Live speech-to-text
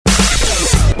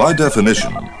By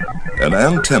definition, an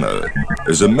antenna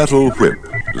is a metal whip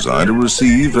designed to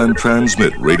receive and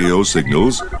transmit radio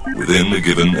signals within a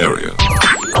given area.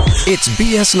 It's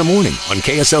BS in the Morning on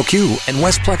KSLQ and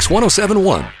Westplex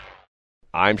 107.1.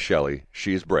 I'm Shelley.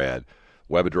 She's Brad.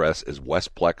 Web address is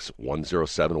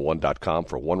westplex1071.com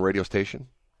for one radio station,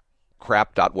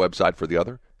 crap.website for the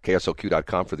other,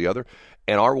 kslq.com for the other.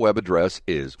 And our web address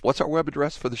is, what's our web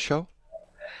address for the show?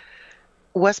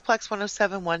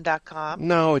 Westplex1071.com.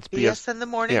 No, it's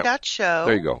bsinthemorning.show. Yeah.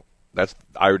 There you go.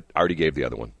 I already gave the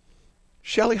other one.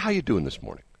 Shelley, how you doing this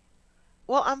morning?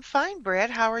 Well, I'm fine, Brad.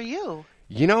 How are you?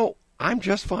 You know, I'm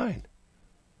just fine.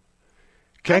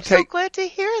 So glad to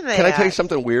hear that. Can I tell you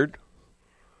something weird?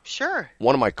 Sure.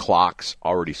 One of my clocks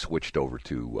already switched over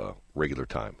to regular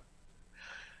time.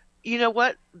 You know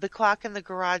what? The clock in the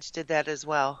garage did that as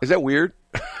well. Is that weird?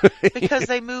 Because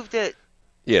they moved it.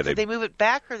 Yeah, did they move it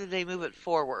back or did they move it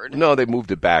forward? No, they moved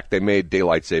it back. They made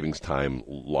daylight savings time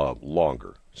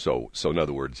longer. So in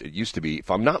other words, it used to be,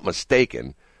 if I'm not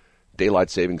mistaken,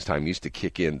 daylight savings time used to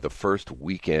kick in the first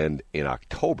weekend in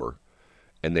October,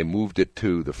 and they moved it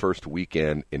to the first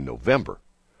weekend in November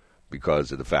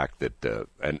because of the fact that,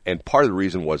 and part of the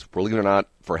reason was, believe it or not,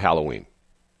 for Halloween.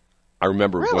 I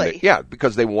remember really?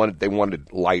 Because they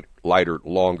wanted lighter,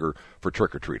 longer for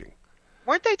trick-or-treating.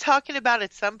 Weren't they talking about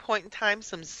at some point in time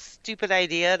some stupid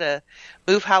idea to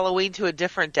move Halloween to a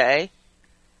different day?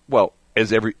 Well,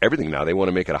 as everything now, they want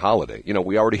to make it a holiday. You know,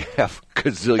 we already have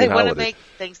gazillion holidays. They want to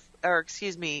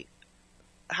make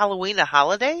Halloween a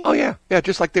holiday? Oh, yeah. Yeah,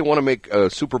 just like they want to make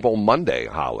Super Bowl Monday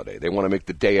a holiday. They want to make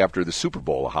the day after the Super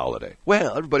Bowl a holiday.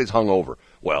 Well, everybody's hungover.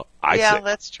 Well, I say... Yeah,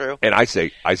 that's true. And I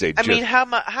say... I mean,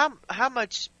 how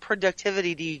much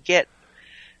productivity do you get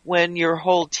when your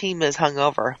whole team is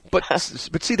hungover? But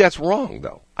see, that's wrong,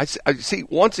 though. I see,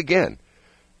 once again,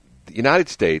 the United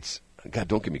States... God,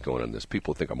 don't get me going on this.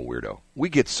 People think I'm a weirdo. We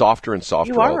get softer and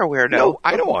softer. You are a weirdo. No,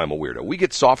 I know I'm a weirdo. We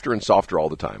get softer and softer all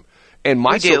the time. And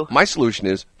my solution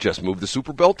is just move the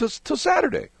Super Bowl till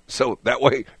Saturday. So that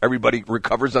way everybody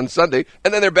recovers on Sunday,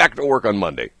 and then they're back to work on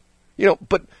Monday. You know,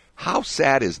 but how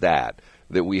sad is that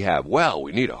we have, well,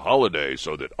 we need a holiday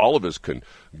so that all of us can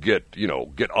get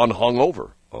unhung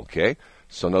over, okay?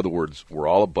 So in other words, we're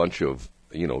all a bunch of,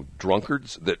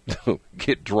 drunkards that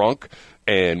get drunk,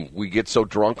 and we get so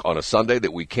drunk on a Sunday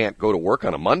that we can't go to work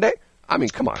on a Monday? I mean,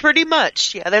 come on. Pretty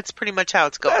much. Yeah, that's pretty much how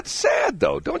it's going. That's sad,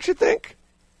 though, don't you think?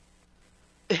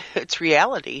 It's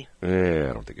reality. I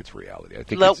don't think it's reality. I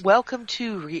think welcome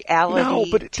to reality No,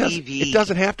 but TV. It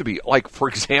doesn't have to be. Like, for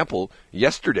example,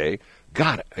 yesterday,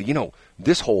 God,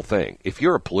 this whole thing, if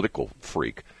you're a political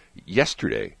freak,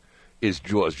 yesterday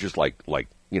was just like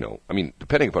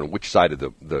depending upon which side of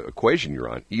the equation you're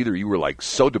on, either you were like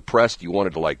so depressed you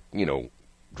wanted to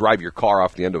drive your car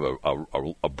off the end of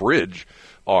a bridge,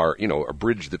 or a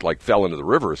bridge that like fell into the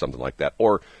river or something like that,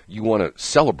 or you want to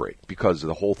celebrate because of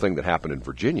the whole thing that happened in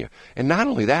Virginia. And not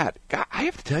only that, God, I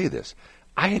have to tell you this,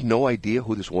 I had no idea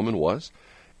who this woman was,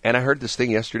 and I heard this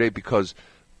thing yesterday because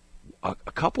a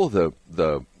couple of the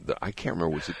I can't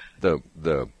remember, was it the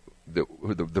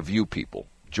View people,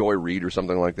 Joy Reid or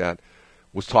something like that,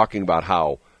 was talking about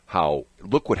how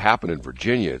look what happened in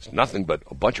Virginia. It's nothing but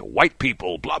a bunch of white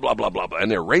people, blah, blah, blah, blah, blah,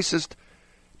 and they're racist.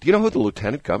 Do you know who the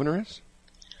lieutenant governor is?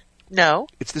 No.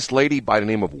 It's this lady by the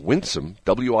name of Winsome,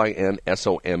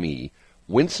 Winsome,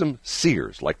 Winsome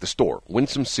Sears, like the store,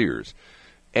 Winsome Sears.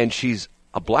 And she's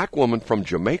a black woman from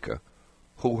Jamaica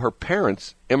who her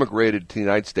parents immigrated to the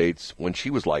United States when she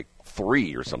was like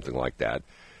 3 or something like that.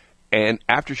 And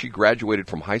after she graduated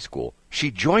from high school,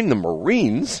 she joined the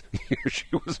Marines. She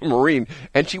was a Marine,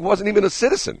 and she wasn't even a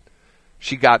citizen.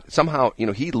 She got somehow,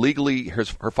 he legally,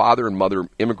 her father and mother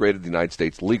immigrated to the United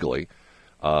States legally,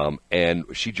 and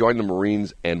she joined the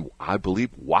Marines. And I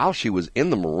believe while she was in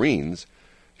the Marines,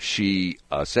 she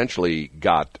essentially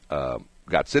got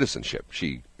citizenship.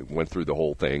 She went through the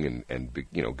whole thing and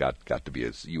got to be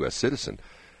a U.S. citizen.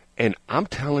 And I'm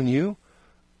telling you,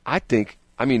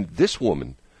 this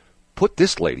woman put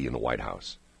this lady in the White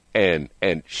House, and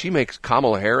she makes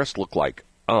Kamala Harris look like,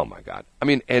 oh my God. I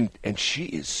mean, and she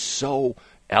is so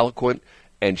eloquent,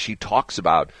 and she talks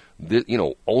about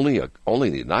only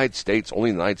the United States,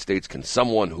 can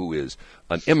someone who is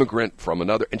an immigrant from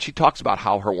another, and she talks about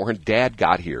how her dad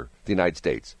got here, the United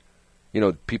States.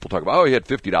 People talk about, he had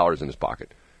 $50 in his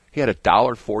pocket. He had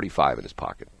 $1.45 in his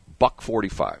pocket,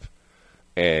 $1.45.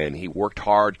 And he worked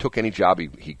hard, took any job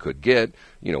he could get,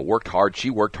 worked hard. She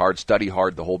worked hard, studied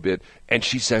hard, the whole bit. And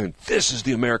she's saying, this is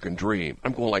the American dream.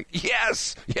 I'm going like,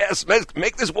 yes,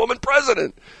 make this woman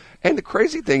president. And the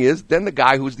crazy thing is, then the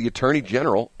guy who's the attorney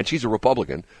general, and she's a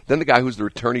Republican, then the guy who's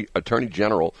the attorney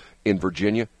general in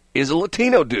Virginia is a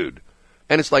Latino dude.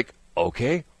 And it's like,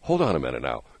 okay, hold on a minute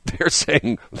now. They're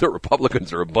saying the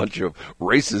Republicans are a bunch of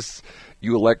racists.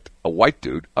 You elect a white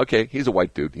dude. Okay, he's a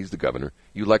white dude. He's the governor.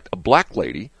 You elect a black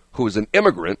lady who is an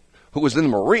immigrant, who was in the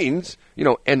Marines,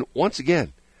 and once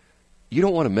again, you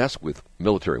don't want to mess with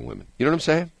military women. You know what I'm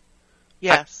saying?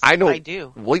 Yes, I know. I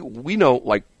do. We know,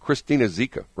 like, Christina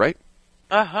Zika, right?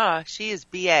 Uh-huh. She is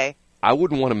BA. I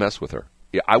wouldn't want to mess with her.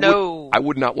 Yeah, I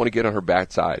would not want to get on her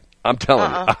backside. I'm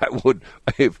telling you, I would.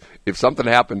 If something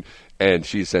happened and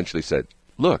she essentially said,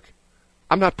 look,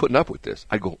 I'm not putting up with this,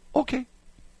 I'd go, okay,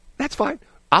 that's fine.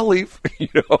 I'll leave.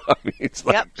 It's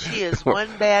like, yep, she is one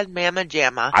bad mamma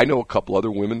jamma. I know a couple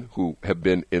other women who have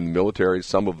been in the military,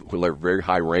 some of who are very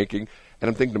high ranking, and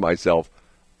I'm thinking to myself,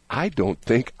 I don't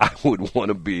think I would want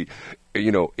to be,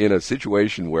 in a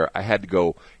situation where I had to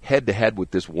go head to head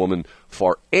with this woman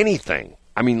for anything.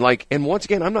 I mean, and once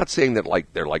again, I'm not saying that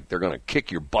they're going to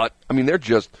kick your butt. I mean, they're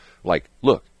just like,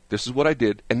 look, this is what I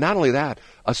did. And not only that,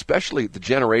 especially the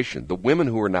generation, the women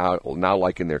who are now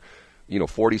like in their,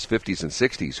 40s, 50s, and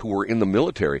 60s who were in the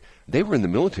military. They were in the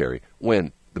military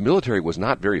when the military was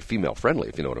not very female friendly,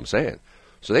 if you know what I'm saying.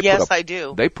 So yes, I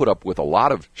do. They put up with a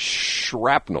lot of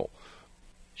shrapnel.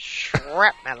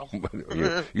 Shrapnel.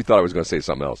 You thought I was going to say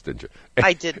something else, didn't you?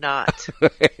 I did not.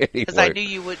 Because I knew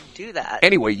you wouldn't do that.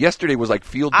 Anyway, yesterday was like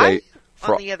field day.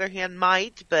 On the other hand,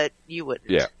 might, but you wouldn't.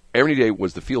 Yeah. Every day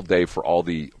was the field day for all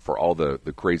the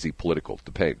crazy political,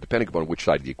 depending upon which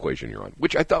side of the equation you're on,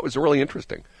 which I thought was really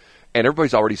interesting. And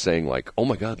everybody's already saying, like, oh,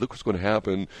 my God, look what's going to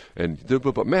happen. And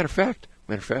but matter of fact,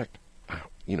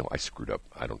 I screwed up.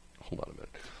 Hold on a minute.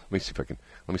 Let me see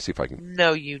if I can.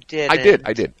 No, you didn't.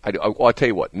 I did. Well, I'll tell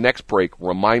you what. Next break,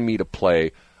 remind me to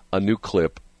play a new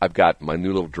clip. I've got my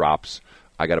new little drops.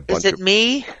 I got a bunch. Is it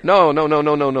me? No.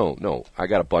 I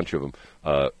got a bunch of them.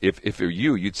 If you're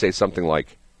you'd say something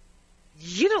like,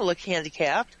 you don't look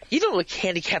handicapped. You don't look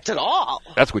handicapppt at all.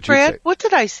 That's what you Brad, say. what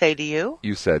did I say to you?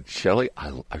 You said, Shelley,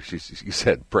 you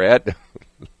said, Brad,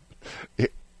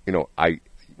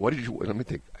 what did you, let me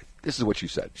think. This is what you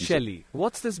said. Shelley,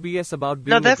 what's this BS about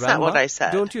being No, that's a grandma? not what I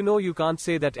said. Don't you know you can't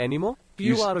say that anymore?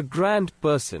 You are a grand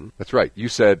person. That's right. You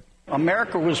said,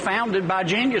 America was founded by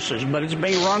geniuses, but it's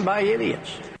being run by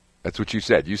idiots. That's what you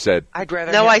said. You said, I'd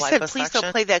rather have liposuction. No, I said, please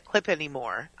don't play that clip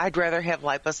anymore. I'd rather have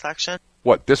liposuction.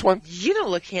 What, this one? You don't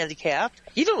look handicapped.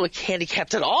 You don't look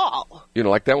handicapped at all. You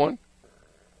don't like that one?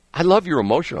 I love your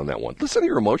emotion on that one. Listen to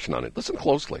your emotion on it. Listen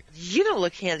closely. You don't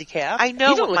look handicapped. I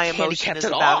know what my emotion is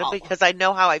about it because I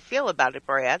know how I feel about it,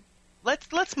 Brad.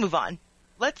 Let's move on.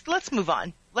 Let's move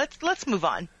on. Let's move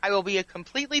on. I will be a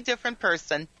completely different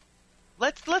person.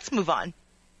 Let's move on.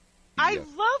 Yeah. I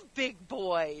love big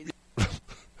boys.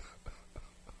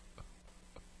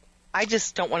 I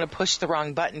just don't want to push the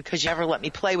wrong button because you never let me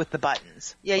play with the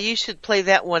buttons. Yeah, you should play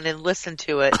that one and listen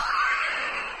to it.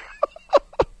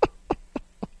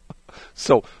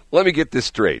 So, let me get this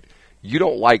straight. You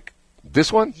don't like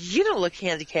this one? You don't look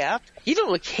handicapped. You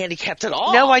don't look handicapped at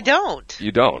all. No, I don't.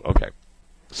 You don't? Okay.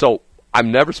 So,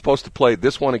 I'm never supposed to play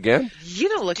this one again? You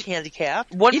don't look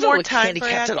handicapped. One more time,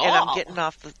 Brad, and I'm getting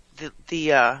off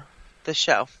the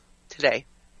show today.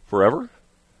 Forever?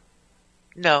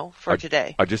 No, for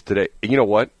today. Just today. You know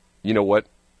what?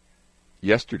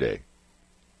 Yesterday,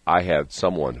 I had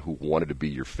someone who wanted to be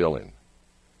your fill-in.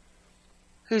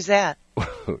 Who's that?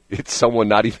 It's someone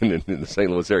not even in the St.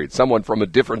 Louis area. It's someone from a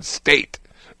different state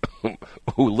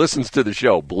who listens to the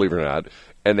show, believe it or not,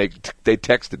 and they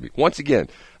texted me. Once again,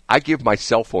 I give my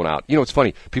cell phone out. It's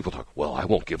funny. People talk, well, I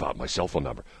won't give out my cell phone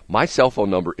number. My cell phone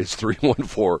number is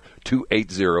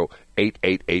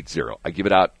 314-280-8880. I give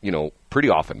it out, pretty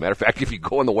often. Matter of fact, if you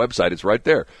go on the website, it's right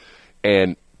there.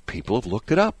 And people have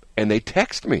looked it up, and they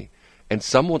text me. And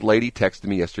some lady texted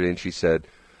me yesterday, and she said,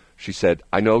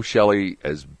 I know Shelley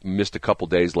has missed a couple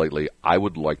days lately. I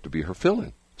would like to be her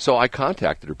fill-in. So I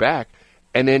contacted her back,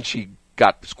 and then she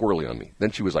got squirrely on me. Then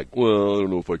she was like, well, I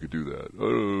don't know if I could do that. I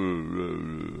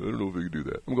don't know if I could do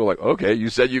that. I'm going like, okay, you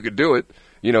said you could do it.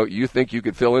 You think you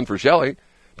could fill in for Shelley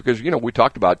because, we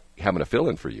talked about having a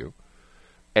fill-in for you.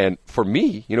 And for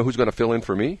me, who's going to fill in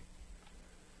for me?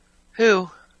 Who?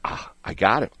 I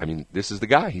got it. I mean, this is the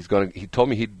guy. He told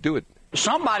me he'd do it.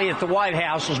 Somebody at the White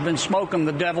House has been smoking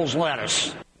the devil's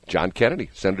lettuce. John Kennedy,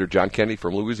 Senator John Kennedy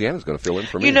from Louisiana is going to fill in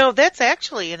for me. That's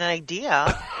actually an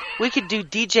idea. We could do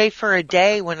DJ for a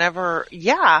day whenever,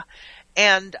 yeah.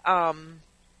 And,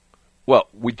 well,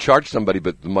 we'd charge somebody,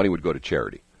 but the money would go to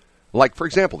charity. Like, for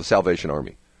example, the Salvation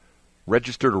Army.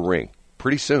 Register to ring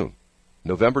pretty soon.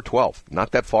 November 12th,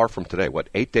 not that far from today.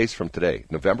 8 days from today,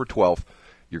 November 12th.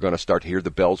 You're going to start to hear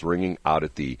the bells ringing out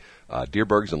at the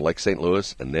Dierbergs in Lake St.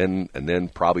 Louis, and then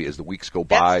probably as the weeks go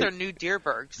by, that's their new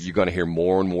Dierbergs. You're going to hear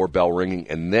more and more bell ringing,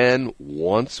 and then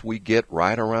once we get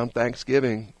right around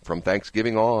Thanksgiving, from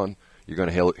Thanksgiving on, you're going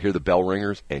to hear the bell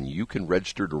ringers, and you can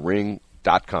register to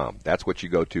ring.com. That's what you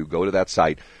go to. Go to that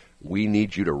site. We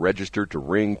need you to register to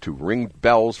ring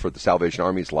bells for the Salvation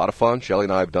Army. It's a lot of fun. Shelley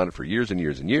and I have done it for years and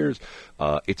years and years.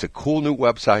 It's a cool new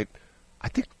website. I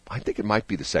think it might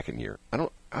be the second year. I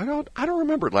don't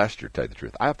remember it last year, to tell you the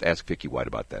truth. I have to ask Vicki White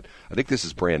about that. I think this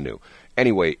is brand new.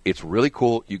 Anyway, it's really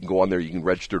cool. You can go on there. You can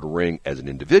register to ring as an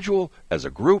individual, as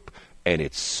a group, and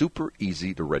it's super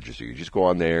easy to register. You just go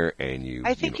on there and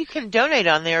I think you can donate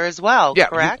on there as well, yeah,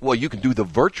 correct? You can do the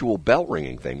virtual bell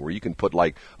ringing thing where you can put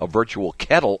like a virtual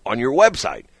kettle on your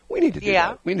website. We need to do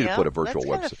that. We need to put a virtual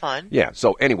website. That's kind of fun. Yeah,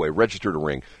 so anyway, register to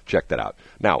ring. Check that out.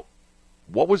 Now,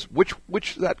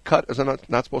 which that cut is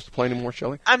not supposed to play anymore,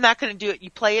 Shelley? I'm not going to do it.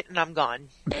 You play it and I'm gone.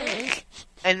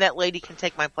 And that lady can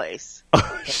take my place.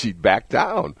 She backed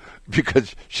down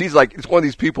because she's like, it's one of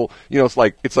these people, it's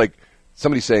like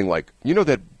somebody saying like,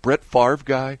 that Brett Favre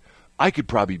guy, I could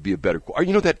probably be a better, or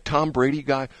that Tom Brady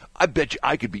guy, I bet you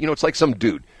I could be, it's like some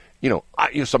dude,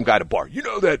 some guy at a bar,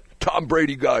 that Tom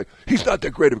Brady guy, he's not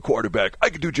that great of a quarterback, I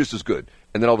could do just as good.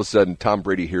 And then all of a sudden Tom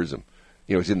Brady hears him,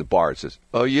 he's in the bar and says,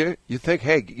 oh yeah, you think,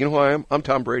 hey, you know who I am? I'm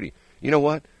Tom Brady. You know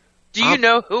what? Do you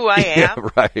know who I am? Yeah,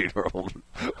 right.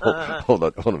 Hold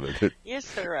on a minute. Yes,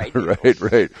 sir, I do.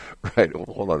 Right.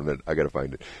 Hold on a minute. I got to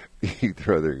find it.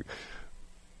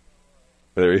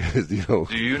 There he is. Do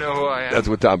you know who I am? That's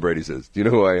what Tom Brady says. Do you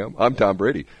know who I am? I'm Tom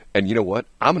Brady. And you know what?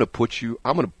 I'm going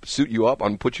to suit you up. I'm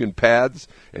going to put you in pads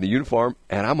and a uniform,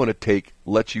 and I'm going to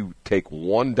let you take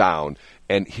one down.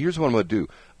 And here's what I'm going to do.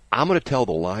 I'm going to tell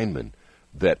the linemen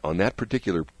that on that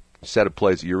particular set of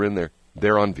plays that you're in there,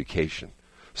 they're on vacation.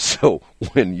 So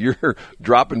when you're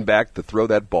dropping back to throw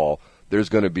that ball, there's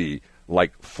going to be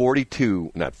like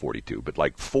not 42, but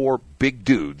like 4 big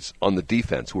dudes on the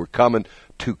defense who are coming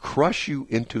to crush you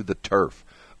into the turf.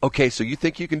 Okay, so you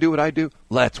think you can do what I do?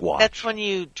 Let's watch. That's when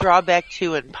you draw back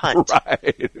 2 and punt.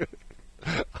 Right.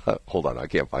 Hold on, I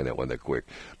can't find that one that quick.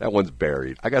 That one's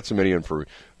buried. I got so many in for.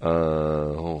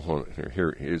 Hold on.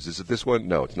 Here is it this one?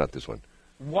 No, it's not this one.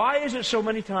 Why is it so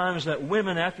many times that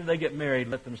women, after they get married,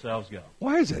 let themselves go?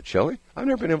 Why is that, Shelley? I've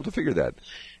never been able to figure that.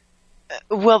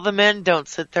 Well, the men don't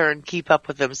sit there and keep up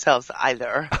with themselves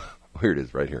either. Here it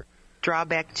is, right here. Draw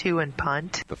back 2 and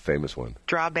punt. The famous one.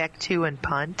 Draw back 2 and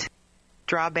punt.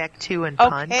 Draw back 2 and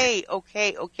punt.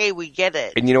 Okay, we get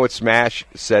it. And you know what Smash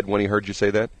said when he heard you say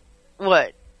that?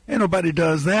 What? Ain't nobody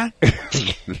does that.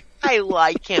 I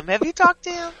like him. Have you talked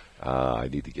to him? I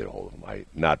need to get a hold of him. I've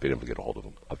not been able to get a hold of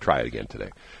him. I'll try it again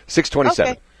today.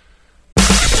 627. Okay.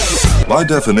 By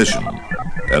definition,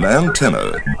 an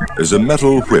antenna is a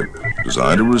metal whip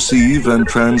designed to receive and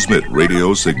transmit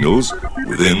radio signals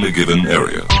within a given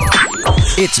area.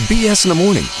 It's BS in the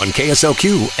Morning on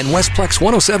KSLQ and Westplex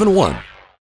 107.1.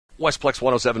 Westplex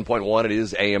 107.1, it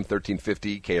is AM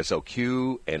 1350,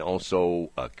 KSLQ, and also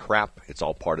crap. It's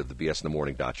all part of the BS in the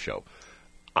Morning show.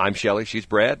 I'm Shelley, she's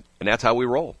Brad, and that's how we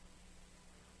roll.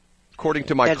 According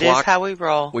to my clock, that is how we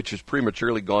roll. Which has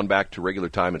prematurely gone back to regular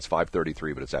time, it's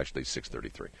 5:33, but it's actually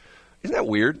 6:33. Isn't that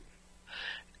weird?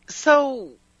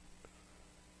 So,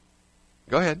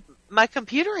 go ahead. My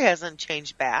computer hasn't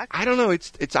changed back. I don't know.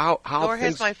 It's how nor things,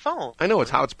 has my phone. I know it's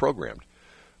how it's programmed.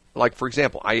 Like, for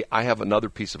example, I have another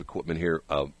piece of equipment here,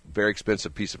 a very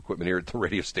expensive piece of equipment here at the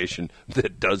radio station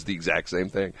that does the exact same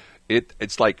thing.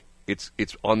 It's like it's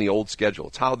on the old schedule.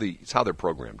 It's how they're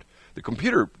programmed. The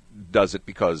computer does it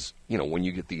because, when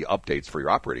you get the updates for your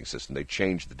operating system, they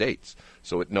change the dates.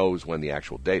 So it knows when the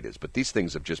actual date is. But these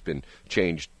things have just been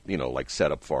changed, like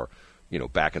set up for,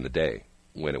 back in the day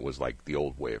when it was like the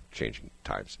old way of changing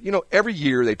times. Every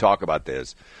year they talk about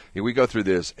this. We go through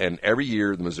this, and every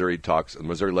year the Missouri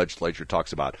legislature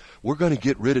talks about, we're going to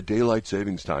get rid of daylight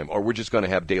savings time, or we're just going to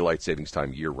have daylight savings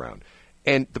time year-round.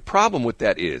 And the problem with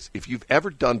that is, if you've ever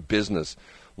done business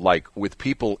like with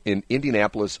people in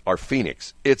Indianapolis or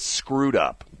Phoenix, it's screwed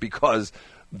up because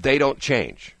they don't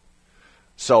change.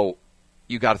 So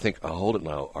you got to think, hold it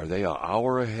now, are they an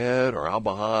hour ahead or out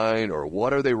behind, or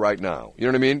what are they right now? You know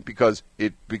what I mean? Because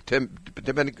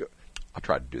depending, I'll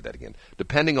try to do that again.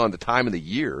 Depending on the time of the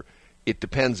year, it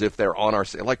depends if they're on our,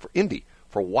 like for Indy.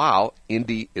 For a while,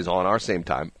 Indy is on our same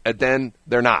time, and then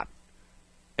they're not.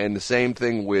 And the same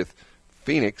thing with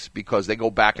Phoenix, because they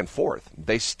go back and forth.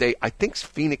 They stay. I think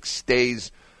Phoenix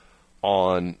stays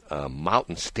on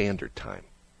Mountain Standard Time.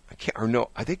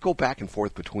 I think go back and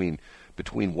forth between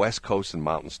West Coast and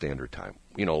Mountain Standard Time.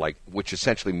 Which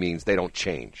essentially means they don't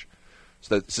change.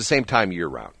 So it's the same time year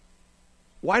round.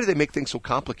 Why do they make things so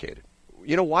complicated?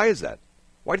 Why is that?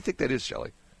 Why do you think that is,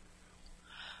 Shelley?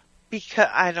 Because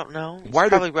I don't know. It's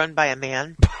probably run by a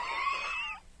man.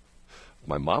 If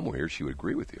my mom were here, she would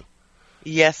agree with you.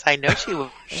 Yes, I know she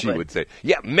would. She would say,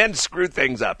 "Yeah, men screw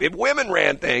things up. If women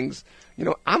ran things,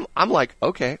 I'm like,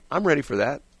 okay, I'm ready for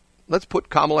that. Let's put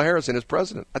Kamala Harris in as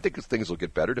president. I think things will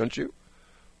get better, don't you?"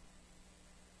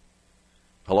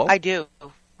 Hello? I do.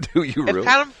 Do you really?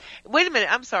 Wait a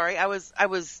minute. I'm sorry. I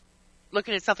was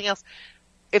looking at something else.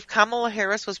 If Kamala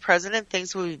Harris was president,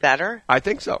 things would be better? I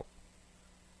think so.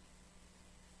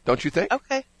 Don't you think?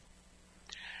 Okay.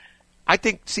 I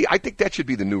think that should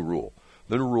be the new rule.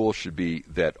 The new rule should be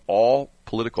that all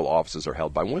political offices are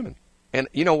held by women. And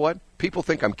you know what? People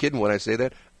think I'm kidding when I say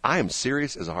that. I am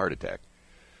serious as a heart attack.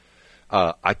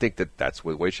 I think that's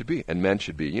the way it should be. And men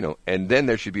should be, and then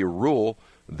there should be a rule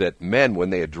that men, when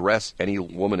they address any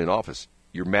woman in office,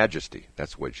 Your Majesty,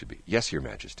 that's the way it should be. Yes, Your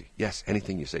Majesty. Yes,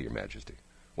 anything you say, Your Majesty.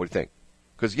 What do you think?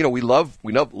 Because, we love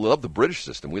the British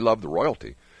system. We love the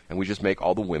royalty. And we just make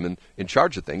all the women in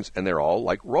charge of things, and they're all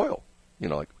like royal.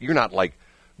 Like you're not like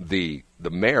the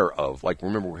mayor of, like,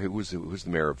 remember who's the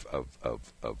mayor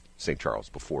of St. Charles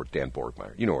before Dan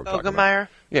Borgmeyer? You know what I'm talking about. Ogemeyer?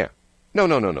 Yeah.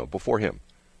 No. Before him.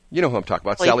 You know who I'm talking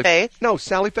about. Sally Faith? No,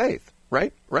 Sally Faith.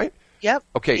 Right? Yep.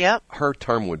 Okay. Yep. Her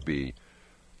term would be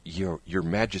Your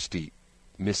Majesty,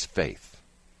 Miss Faith.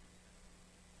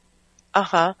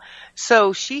 Uh-huh.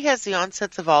 So she has the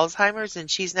onsets of Alzheimer's,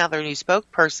 and she's now their new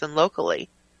spokesperson locally.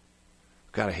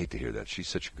 God, I hate to hear that. She's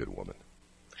such a good woman.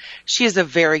 She is a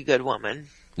very good woman.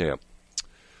 Yeah.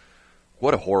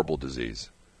 What a horrible disease.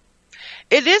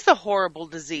 It is a horrible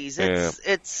disease.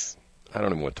 It's. I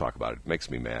don't even want to talk about it. It makes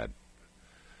me mad.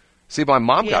 See, my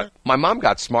mom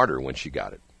got smarter when she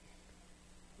got it.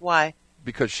 Why?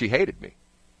 Because she hated me.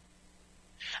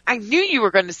 I knew you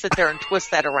were going to sit there and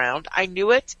twist that around. I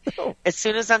knew it as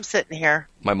soon as I'm sitting here.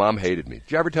 My mom hated me.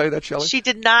 Did you ever tell you that, Shelley? She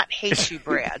did not hate you,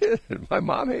 Brad. My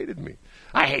mom hated me.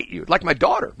 I hate you. Like my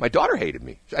daughter. My daughter hated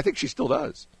me. I think she still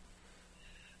does.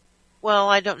 Well,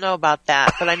 I don't know about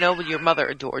that, but I know your mother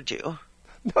adored you.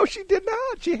 No, she did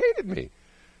not. She hated me.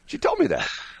 She told me that.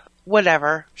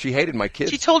 Whatever. She hated my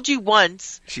kids. She told you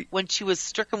once when she was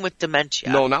stricken with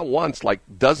dementia. No, not once, like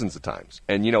dozens of times.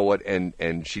 And you know what?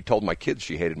 And she told my kids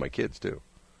she hated my kids too.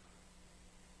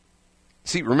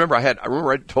 See, I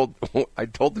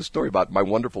told this story about my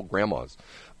wonderful grandmas.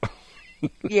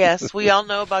 Yes, we all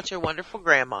know about your wonderful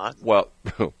grandma. Well,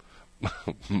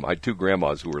 my two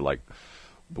grandmas who were like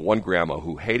the one grandma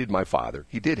who hated my father.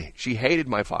 She hated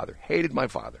my father,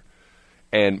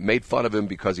 and made fun of him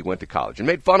because he went to college, and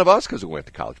made fun of us because we went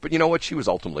to college. But you know what? She was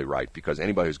ultimately right, because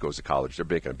anybody who goes to college, they're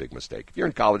making a big mistake. If you're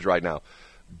in college right now,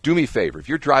 do me a favor. If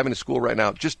you're driving to school right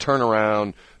now, just turn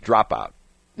around, drop out.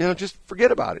 Just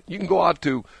forget about it. You can go out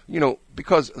to,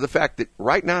 because of the fact that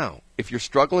right now, if you're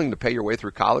struggling to pay your way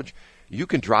through college, you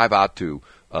can drive out to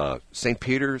St.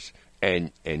 Peter's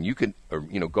and you can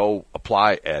go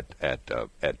apply at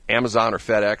Amazon or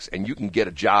FedEx, and you can get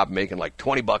a job making like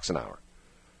 $20 an hour.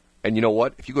 And you know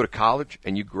what? If you go to college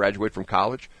and you graduate from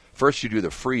college, first you do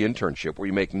the free internship where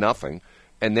you make nothing,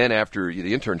 and then after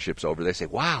the internship's over, they say,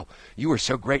 "Wow, you were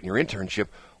so great in your internship.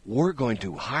 We're going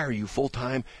to hire you full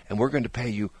time, and we're going to pay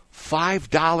you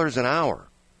 $5 an hour."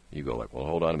 You go like, "Well,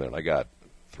 hold on a minute. I got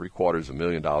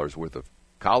 $750,000 worth of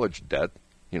college debt,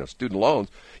 student loans."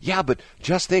 "Yeah, but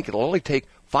just think, it'll only take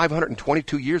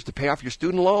 522 years to pay off your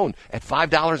student loan at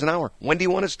 $5 an hour. When do you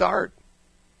want to start?"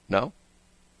 No?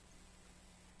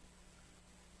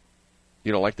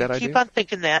 You don't like that idea? Keep on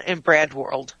thinking that in Brad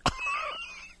World.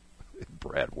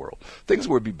 Brad World. Things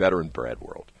would be better in Brad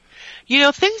World.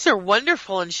 Things are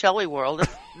wonderful in Shelley World.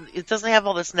 It doesn't have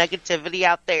all this negativity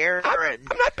out there. I'm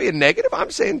not being negative.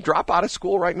 I'm saying drop out of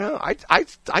school right now. I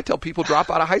tell people drop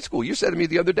out of high school. You said to me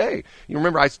the other day, you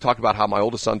remember I talked about how my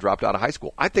oldest son dropped out of high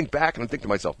school. I think back and I think to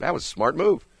myself, that was a smart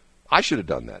move. I should have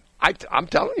done that. I'm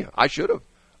telling you, I should have.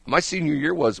 My senior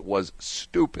year was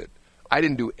stupid. I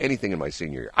didn't do anything in my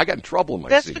senior year. I got in trouble in my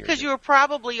senior year. That's because you were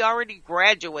probably already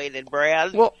graduated,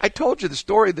 Brad. Well, I told you the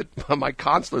story that my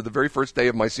counselor, the very first day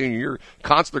of my senior year,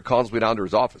 counselor calls me down to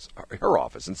her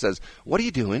office, and says, "What are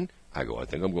you doing?" I go, "I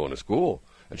think I'm going to school."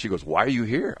 And she goes, "Why are you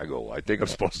here?" I go, "I think I'm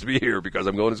supposed to be here because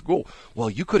I'm going to school." "Well,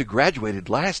 you could have graduated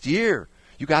last year.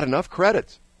 You got enough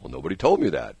credits." Well, nobody told me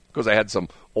that because I had some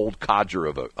old codger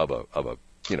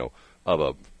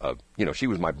she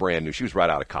was my brand new. She was right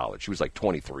out of college. She was like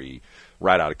 23,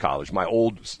 right out of college. My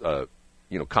old,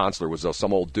 counselor was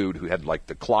some old dude who had like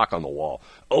the clock on the wall.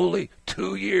 Only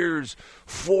 2 years,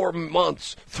 4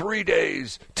 months, 3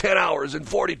 days, 10 hours, and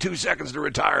 42 seconds to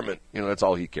retirement. That's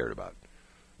all he cared about.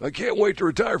 I can't wait to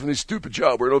retire from this stupid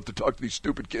job where I don't have to talk to these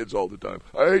stupid kids all the time.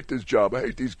 I hate this job. I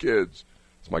hate these kids.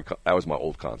 That was my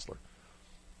old counselor.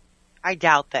 I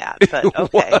doubt that, but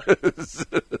okay.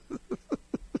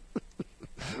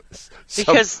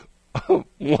 Because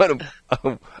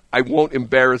I won't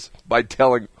embarrass by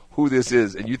telling who this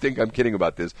is, and you think I'm kidding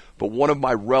about this, but one of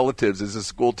my relatives is a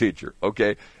school teacher,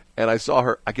 okay? And I saw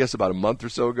her, I guess, about a month or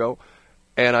so ago,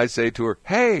 and I say to her,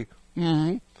 hey,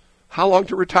 how long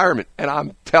to retirement? And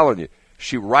I'm telling you,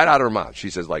 she right out of her mouth, she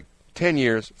says, like, 10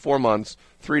 years, 4 months,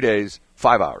 3 days,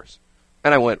 5 hours.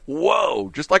 And I went, whoa,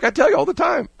 just like I tell you all the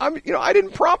time. I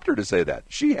didn't prompt her to say that.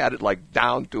 She had it, like,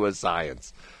 down to a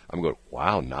science. I'm going,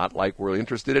 wow, not like we're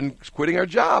interested in quitting our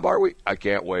job, are we? I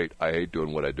can't wait. I hate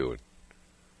doing what I'm doing.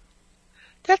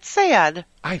 That's sad.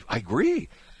 I agree.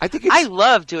 I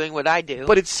love doing what I do.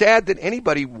 But it's sad that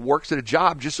anybody works at a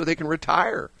job just so they can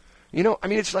retire.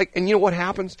 It's like, and you know what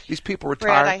happens? These people retire.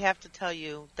 Brad, I have to tell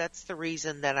you, that's the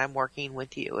reason that I'm working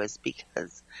with you is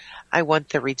because I want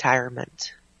the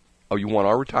retirement. Oh, you want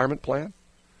our retirement plan?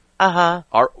 Uh-huh.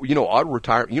 Our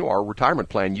retirement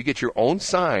plan, you get your own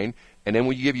sign, and then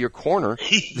when you give your corner,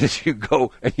 that you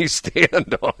go and you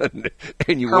stand on,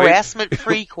 and you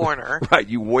harassment-free corner. Right,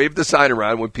 you wave the sign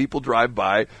around. When people drive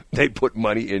by, they put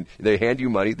money in. They hand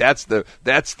you money. That's the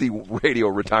radio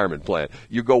retirement plan.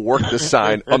 You go work the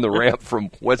sign on the ramp from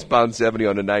westbound 70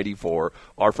 on the 94,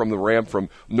 or from the ramp from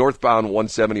northbound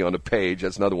 170 on the Page.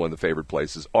 That's another one of the favorite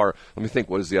places. Or let me think,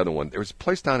 what is the other one? There was a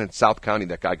place down in South County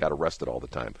that guy got arrested all the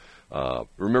time.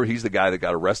 Remember, he's the guy that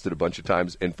got arrested a bunch of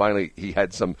times, and finally he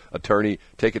had some attorney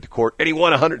take it to court, and he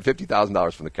won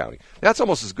 $150,000 from the county. That's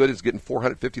almost as good as getting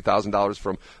 $450,000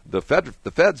 from the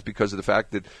feds because of the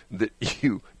fact that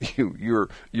you're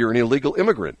an illegal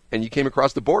immigrant and you came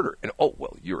across the border. And oh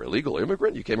well, you're an illegal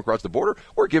immigrant. You came across the border.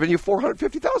 We're giving you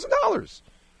 $450,000.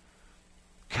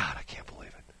 God, I can't believe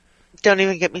it. Don't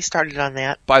even get me started on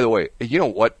that. By the way, you know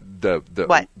what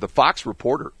what? The Fox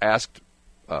reporter asked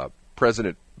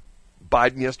President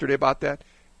Biden yesterday about that,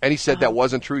 and he said that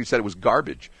wasn't true. He said it was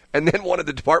garbage. And then one of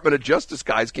the Department of Justice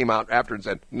guys came out after and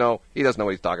said, no, he doesn't know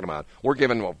what he's talking about. We're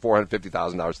giving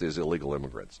 $450,000 to these illegal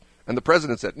immigrants. And the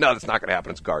president said, no, that's not going to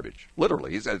happen. It's garbage.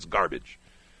 Literally, he said it's garbage.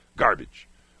 Garbage.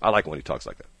 I like when he talks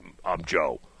like that. I'm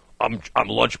Joe. I'm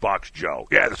Lunchbox Joe.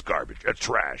 Yeah, that's garbage. That's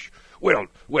trash. We're not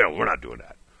doing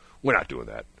that. We're not doing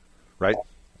that. Right?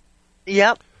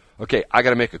 Yep. Okay, I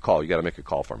got to make a call. You got to make a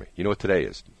call for me. You know what today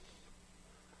is?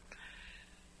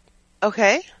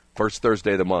 Okay. First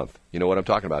Thursday of the month. You know what I'm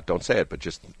talking about. Don't say it, but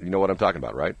just, you know what I'm talking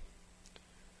about, right?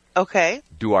 Okay.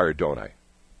 Do I or don't I?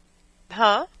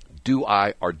 Huh? Do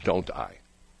I or don't I?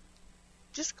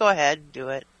 Just go ahead and do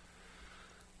it.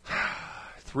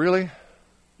 Really?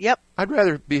 Yep. I'd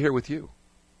rather be here with you.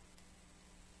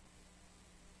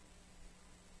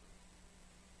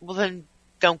 Well, then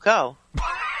don't go.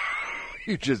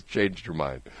 You just changed your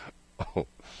mind. Oh.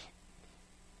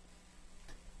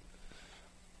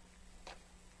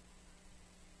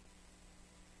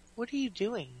 What are you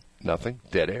doing? Nothing.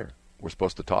 Dead air. We're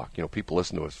supposed to talk. You know, people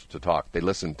listen to us to talk. They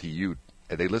listen to you.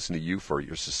 They listen to you for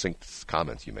your succinct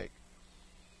comments you make.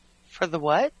 For the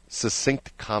what?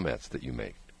 Succinct comments that you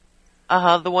make.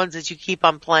 The ones that you keep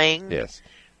on playing? Yes.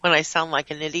 When I sound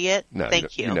like an idiot? No,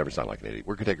 Thank you. You never sound like an idiot.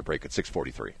 We're going to take a break at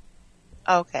 6:43.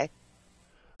 Okay.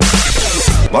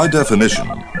 By definition,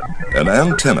 an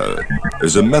antenna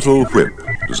is a metal whip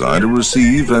designed to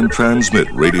receive and transmit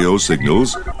radio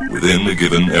signals within a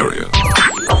given area.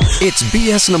 It's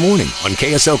BS in the Morning on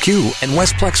KSLQ and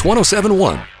Westplex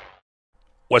 107.1.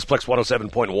 Westplex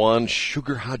 107.1.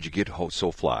 Sugar, how'd you get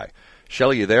so fly?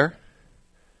 Shelley, you there?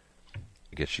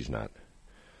 I guess she's not.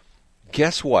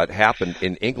 Guess what happened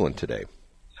in England today?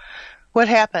 What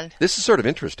happened? This is sort of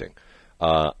interesting.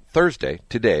 Thursday,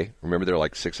 today, remember they're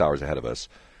like 6 hours ahead of us,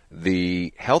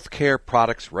 the Healthcare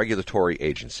Products Regulatory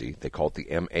Agency, they call it the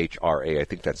MHRA, I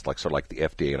think that's like sort of like the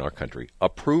FDA in our country,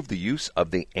 approved the use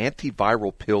of the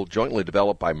antiviral pill jointly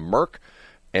developed by Merck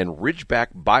and Ridgeback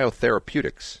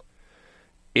Biotherapeutics.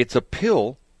 It's a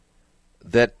pill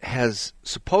that has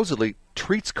supposedly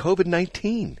treats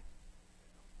COVID-19.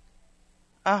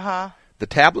 Uh-huh. The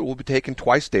tablet will be taken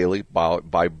twice daily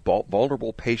by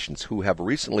vulnerable patients who have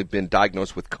recently been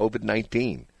diagnosed with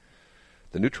COVID-19.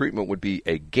 The new treatment would be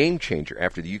a game changer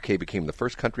after the UK became the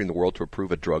first country in the world to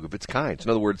approve a drug of its kind. So in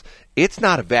other words, it's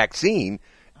not a vaccine.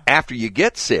 After you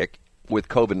get sick with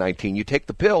COVID-19, you take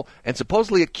the pill, and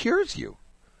supposedly it cures you.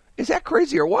 Is that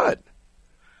crazy or what?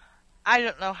 I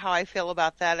don't know how I feel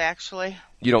about that, actually.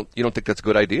 You don't think that's a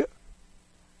good idea?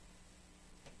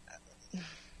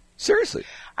 Seriously.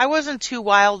 I wasn't too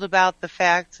wild about the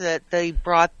fact that they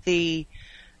brought the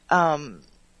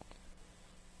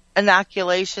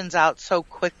inoculations out so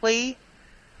quickly.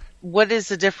 What is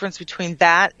the difference between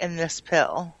that and this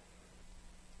pill?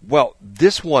 Well,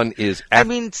 this one is... I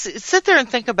mean, sit there and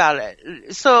think about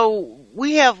it. So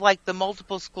we have like the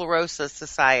Multiple Sclerosis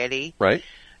Society. Right.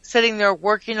 Sitting there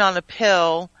working on a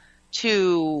pill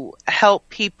to help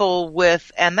people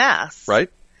with MS. Right.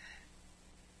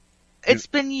 It's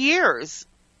been years,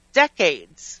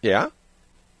 decades. Yeah.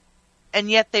 And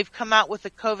yet they've come out with a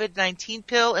COVID-19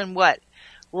 pill in what,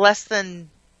 less than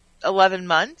 11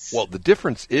 months? Well, the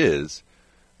difference is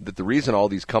that the reason all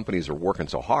these companies are working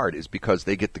so hard is because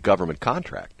they get the government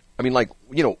contract. I mean, like,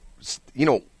 you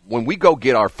know, when we go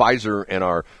get our Pfizer and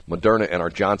our Moderna and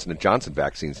our Johnson & Johnson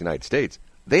vaccines in the United States,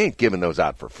 they ain't giving those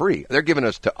out for free. They're giving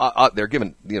us they're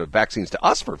giving vaccines to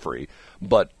us for free,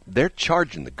 but they're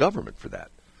charging the government for that.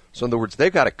 So in other words,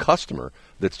 they've got a customer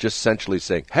that's just essentially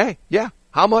saying, "Hey, yeah,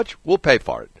 how much? We'll pay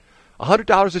for it.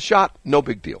 $100 a shot, no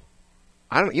big deal."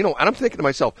 And I'm thinking to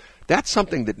myself, that's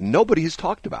something that nobody has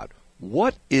talked about.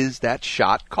 What is that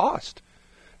shot cost?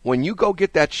 When you go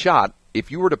get that shot,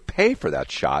 if you were to pay for that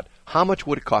shot, how much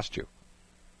would it cost you?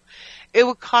 It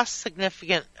would cost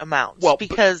significant amounts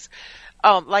because,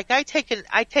 like I take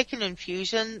an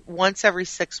infusion once every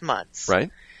 6 months, right?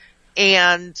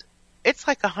 And it's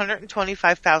like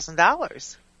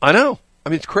 $125,000. I know. I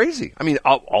mean, it's crazy. I mean,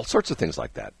 all sorts of things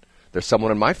like that. There's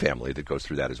someone in my family that goes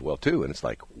through that as well too, and it's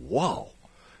like, whoa,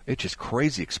 it's just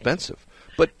crazy expensive.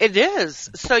 But it is.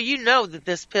 So you know that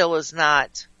this pill is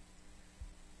not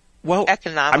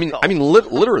economical. I mean,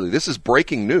 literally, this is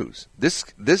breaking news.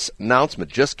 This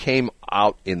announcement just came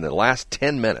out in the last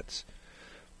 10 minutes.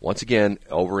 Once again,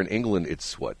 over in England,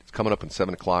 it's coming up at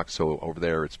 7 o'clock. So over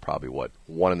there, it's probably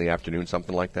 1 in the afternoon,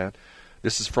 something like that.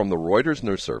 This is from the Reuters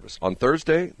News Service. On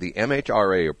Thursday, the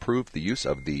MHRA approved the use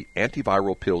of the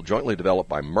antiviral pill jointly developed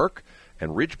by Merck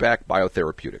and Ridgeback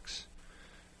Biotherapeutics.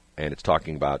 And it's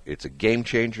talking about it's a game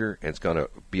changer, and it's going to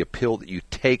be a pill that you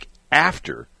take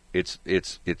after. It's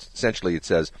essentially, it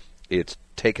says it's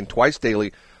taken twice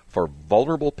daily for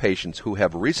vulnerable patients who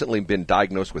have recently been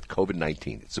diagnosed with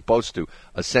COVID-19. It's supposed to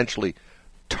essentially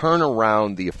turn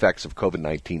around the effects of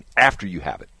COVID-19 after you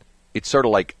have it. It's sort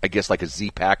of like, I guess, like a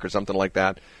Z-Pack or something like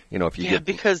that. You know, if you get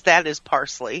because that is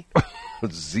parsley.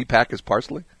 Z-Pack is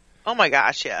parsley? Oh my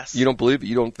gosh, yes. You don't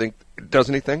think it does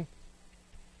anything?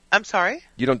 I'm sorry?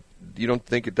 You don't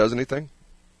think it does anything?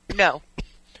 No.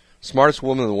 Smartest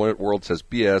woman in the world says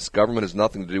BS. Government has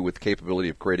nothing to do with the capability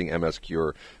of creating MS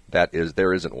cure.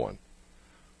 There isn't one.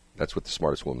 That's what the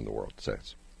smartest woman in the world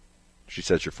says. She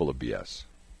says you're full of BS.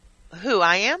 Who,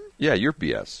 I am? Yeah, you're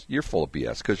BS. You're full of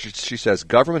BS because she says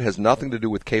government has nothing to do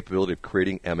with capability of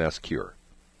creating MS cure.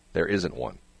 There isn't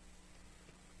one.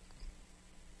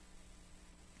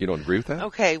 You don't agree with that?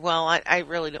 Okay, well, I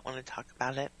really don't want to talk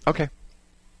about it. Okay.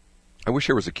 I wish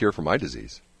there was a cure for my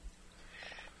disease.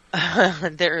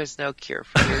 There is no cure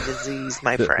for your disease,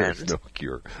 my friend. There is no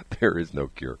cure. There is no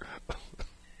cure.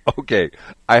 Okay,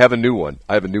 I have a new one.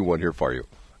 Here for you.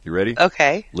 You ready?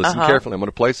 Okay. Listen carefully. I'm going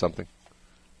to play something.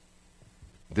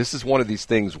 This is one of these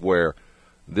things where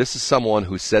this is someone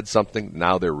who said something,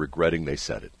 now they're regretting they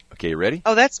said it. Okay, you ready?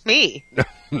 Oh, that's me.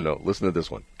 No, listen to this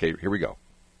one. Okay, here we go.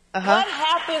 What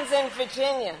happens in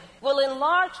Virginia will in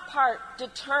large part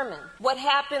determine what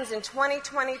happens in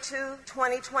 2022,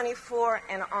 2024,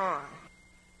 and on.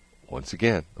 Once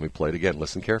again, let me play it again.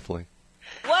 Listen carefully.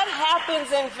 What happens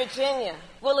in Virginia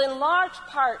will in large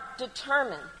part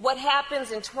determine what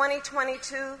happens in 2022,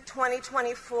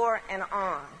 2024, and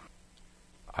on.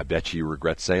 I bet you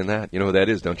regret saying that. You know who that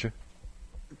is, don't you?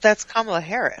 That's Kamala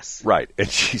Harris. Right. And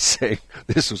she's saying,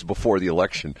 this was before the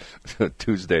election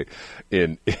Tuesday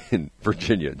in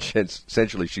Virginia.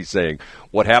 Essentially, she's saying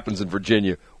what happens in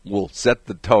Virginia will set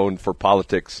the tone for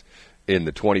politics in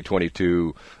the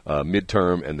 2022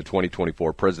 midterm and the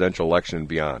 2024 presidential election and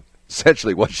beyond.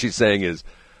 Essentially, what she's saying is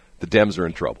the Dems are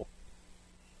in trouble.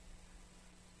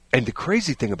 And the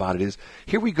crazy thing about it is,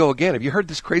 here we go again. Have you heard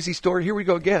this crazy story? Here we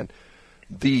go again.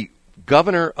 The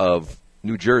governor of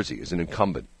New Jersey is an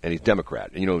incumbent, and he's Democrat.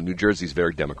 And, you know, New Jersey's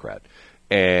very Democrat.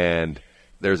 And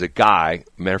there's a guy,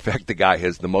 matter of fact, the guy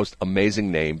has the most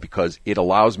amazing name because it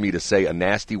allows me to say a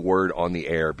nasty word on the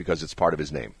air because it's part of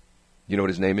his name. You know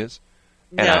what his name is?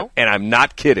 No. And I'm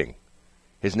not kidding.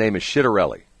 His name is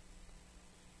Shittarelli.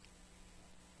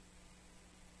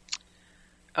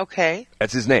 Okay.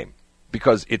 That's his name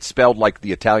because it's spelled like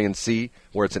the Italian C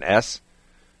where it's an S.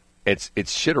 It's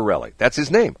Shittarelli. That's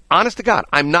his name. Honest to God.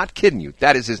 I'm not kidding you.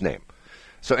 That is his name.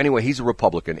 So anyway, he's a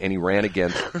Republican, and he ran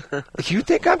against... You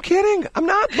think I'm kidding? I'm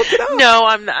not. Look it up. No,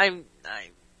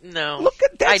 No. Look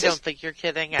at that. I don't think you're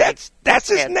kidding. That's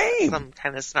his name. Some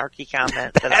kind of snarky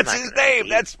comment. That's his name.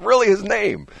 That's really his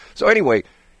name. So anyway,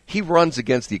 he runs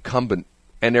against the incumbent,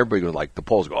 and everybody was like, the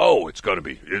polls go, oh,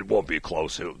 it won't be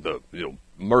close.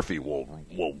 Murphy will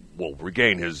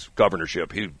regain his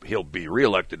governorship. He'll be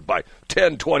reelected by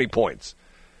 10, 20 points.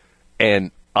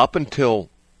 And up until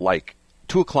like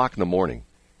 2 o'clock in the morning,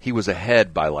 he was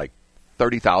ahead by like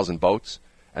 30,000 votes.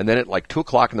 And then at like 2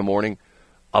 o'clock in the morning,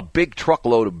 a big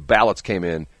truckload of ballots came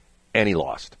in, and he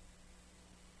lost.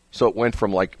 So it went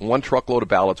from like one truckload of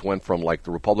ballots went from like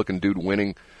the Republican dude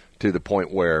winning to the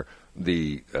point where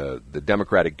the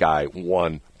Democratic guy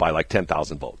won by like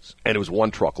 10,000 votes. And it was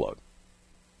one truckload.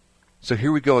 So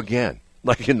here we go again.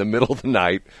 Like in the middle of the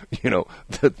night,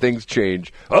 the things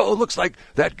change. Oh, it looks like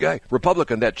that guy,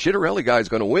 Republican, that Chitterelli guy is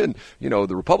going to win.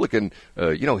 The Republican,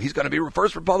 he's going to be the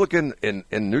first Republican in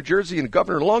New Jersey and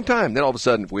governor in a long time. Then all of a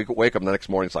sudden, we wake up the next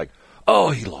morning, it's like, oh,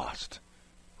 he lost.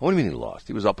 What do you mean he lost?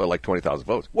 He was up by like 20,000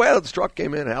 votes. Well, this truck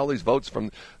came in and had all these votes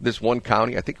from this one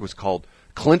county. I think it was called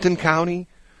Clinton County.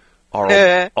 Or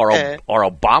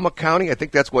Obama County, I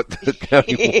think that's what the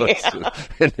county was.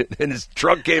 and his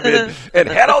truck came in and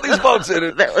had all these votes in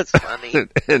it. That was funny.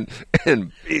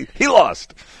 and he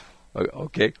lost.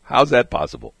 Okay, how's that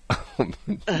possible?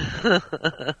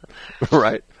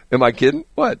 Right? Am I kidding?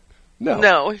 What?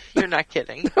 No, you're not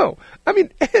kidding. No. I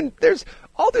mean, and there's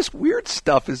all this weird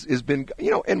stuff has been,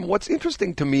 and what's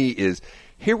interesting to me is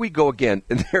here we go again,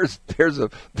 and there's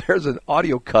an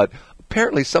audio cut.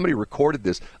 Apparently somebody recorded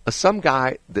this. Some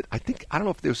guy that I don't know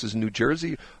if this was in New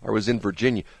Jersey or was in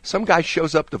Virginia. Some guy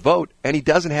shows up to vote and he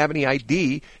doesn't have any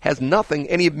ID, has nothing,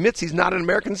 and he admits he's not an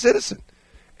American citizen.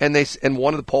 And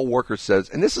one of the poll workers says,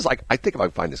 and this is like, I think if I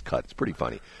find this cut, it's pretty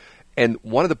funny. And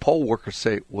one of the poll workers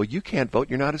say, well, you can't vote,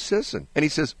 you're not a citizen. And he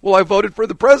says, well, I voted for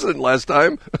the president last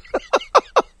time.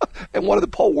 And one of the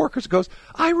poll workers goes,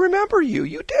 I remember you.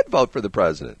 You did vote for the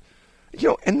president.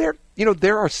 And there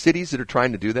are cities that are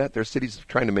trying to do that. There are cities that are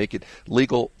trying to make it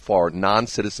legal for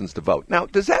non-citizens to vote. Now,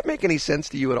 does that make any sense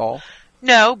to you at all?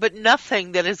 No, but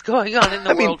nothing that is going on in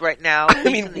the world right now,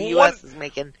 in the U.S., is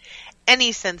making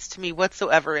any sense to me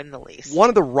whatsoever in the least. One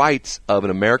of the rights of an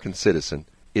American citizen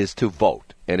is to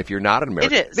vote. And if you're not an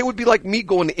American, it is. It would be like me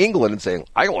going to England and saying,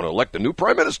 I want to elect a new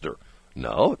prime minister.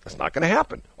 No, that's not going to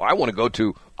happen. Or I want to go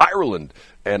to Ireland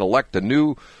and elect a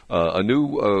new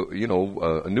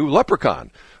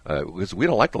leprechaun. Because we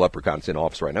don't like the leprechauns in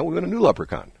office right now. We want a new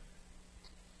leprechaun.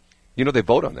 They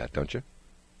vote on that, don't you?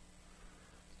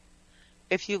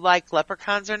 If you like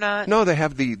leprechauns or not? No, they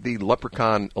have the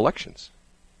leprechaun elections.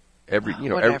 Every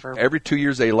 2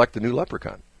 years they elect a new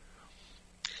leprechaun.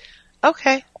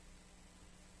 Okay.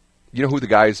 You know who the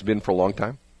guy's been for a long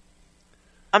time?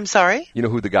 I'm sorry? You know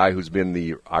who the guy who's been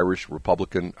the Irish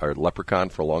Republican or leprechaun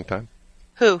for a long time?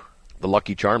 Who? The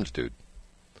Lucky Charms dude.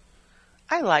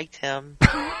 I liked him.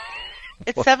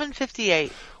 It's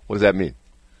 7:58. What does that mean?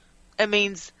 It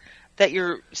means that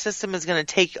your system is going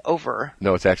to take over.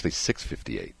 No, it's actually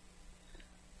 6:58.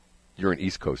 You're in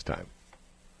East Coast time.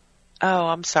 Oh,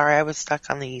 I'm sorry. I was stuck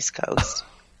on the East Coast.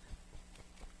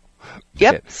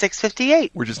 Yep,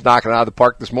 6:58. We're just knocking it out of the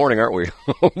park this morning, aren't we?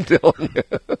 I'm telling you.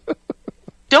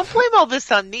 Don't blame all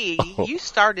this on me. You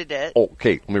started it.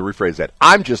 Okay, let me rephrase that.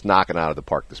 I'm just knocking out of the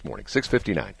park this morning.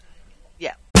 6:59.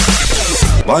 Yeah.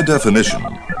 By definition,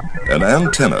 an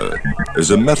antenna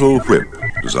is a metal whip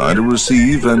designed to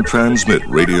receive and transmit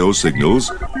radio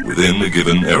signals within a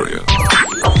given area.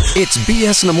 It's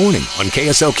BS in the Morning on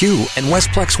KSLQ and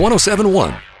Westplex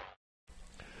 107.1.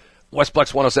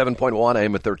 Westplex 107.1,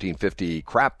 AM at 1350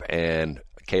 Crap, and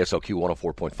KSLQ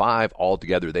 104.5. All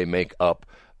together, they make up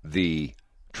the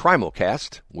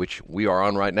Trimulcast, which we are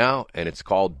on right now, and it's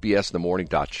called BS in the Morning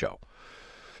 .show.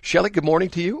 Shelley, good morning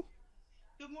to you.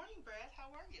 Good morning, Brad. How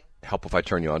are you? Help if I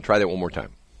turn you on. Try that one more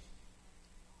time.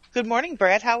 Good morning,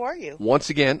 Brad. How are you? Once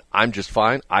again, I'm just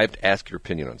fine. I have to ask your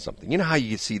opinion on something. You know how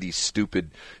you see these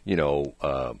stupid,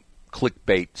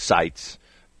 clickbait sites,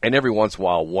 and every once in a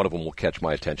while, one of them will catch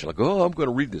my attention. I go, I'm going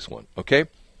to read this one, okay?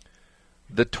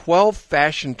 The 12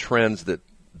 fashion trends that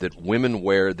women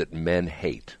wear that men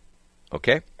hate,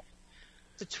 okay?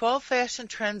 The 12 fashion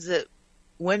trends that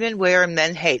women wear and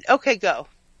men hate. Okay, go.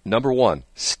 Number 1,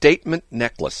 statement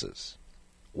necklaces.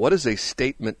 What is a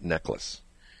statement necklace?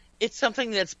 It's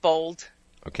something that's bold.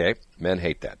 Okay, men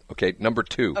hate that. Okay, number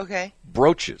 2. Okay.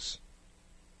 Brooches.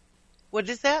 What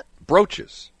is that?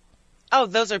 Brooches. Oh,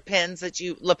 those are pins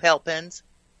lapel pins.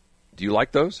 Do you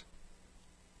like those?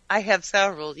 I have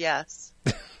several, yes.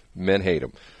 Men hate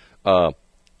them.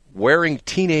 Wearing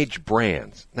teenage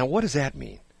brands. Now, what does that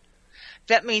mean?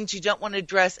 That means you don't want to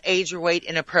dress age or weight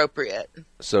inappropriate.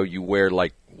 So you wear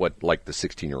like what the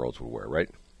 16-year-olds would wear, right?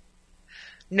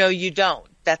 No, you don't.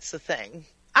 That's the thing.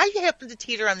 I happen to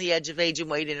teeter on the edge of age and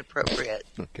weight inappropriate.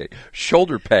 Okay.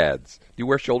 Shoulder pads. Do you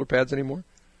wear shoulder pads anymore?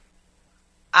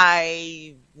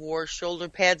 I wore shoulder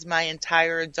pads my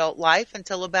entire adult life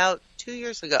until about 2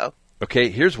 years ago. Okay,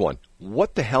 here's one.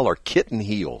 What the hell are kitten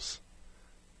heels?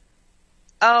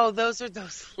 Oh, those are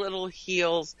those little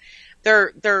heels.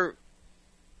 They're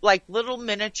like little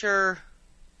miniature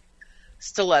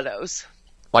stilettos.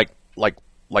 Like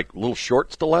little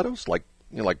short stilettos? Like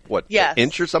what? Yes, an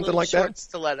inch or something like short that?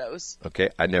 Stilettos. Okay,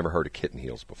 I never heard of kitten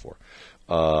heels before.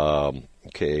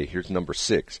 Okay, here's number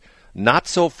 6. Not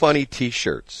so funny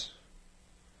T-shirts.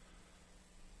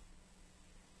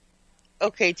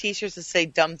 Okay, T-shirts that say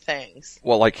dumb things.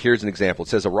 Well, like here's an example. It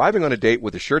says arriving on a date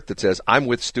with a shirt that says I'm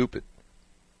with stupid.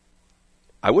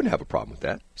 I wouldn't have a problem with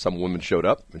that. Some woman showed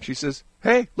up and she says,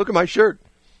 "Hey, look at my shirt."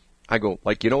 I go,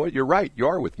 like, you know what? You're right. You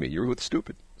are with me. You're with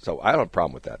stupid. So I don't have a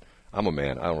problem with that. I'm a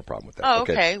man. I don't have a problem with that. Oh,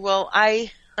 okay. Well,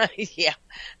 yeah.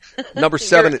 Number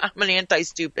 7. I'm an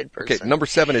anti-stupid person. Okay, number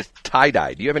 7 is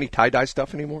tie-dye. Do you have any tie-dye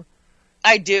stuff anymore?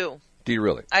 I do. Do you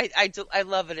really? I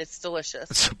love it. It's delicious.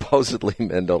 Supposedly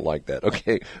men don't like that.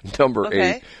 Okay, number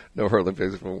 8.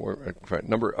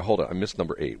 Hold on. I missed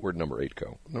number 8. Where'd number 8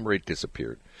 go? Number 8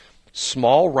 disappeared.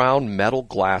 Small, round metal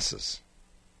glasses.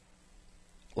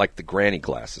 Like the granny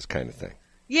glasses kind of thing.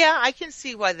 Yeah, I can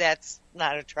see why that's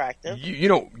not attractive. You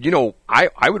know,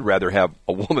 I would rather have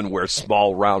a woman wear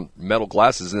small, round metal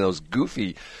glasses than those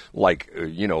goofy,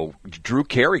 Drew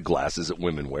Carey glasses that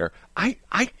women wear. I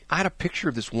had a picture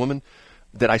of this woman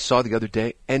that I saw the other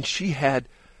day, and she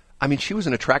was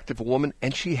an attractive woman,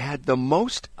 and she had the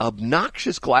most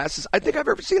obnoxious glasses I think I've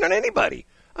ever seen on anybody.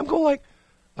 I'm going like,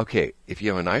 okay, if you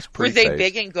have a nice, pretty face. Were they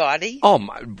big and gaudy? Oh,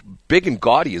 big and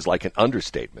gaudy is like an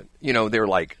understatement. You know, they're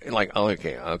like, oh,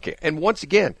 okay. And once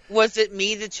again, was it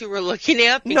me that you were looking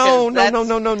at? No.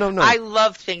 I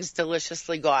love things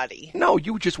deliciously gaudy. No,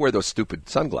 you just wear those stupid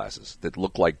sunglasses that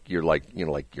look like you're a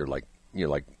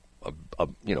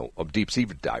deep sea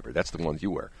diver. That's the ones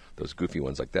you wear. Those goofy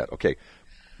ones like that. Okay,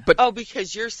 but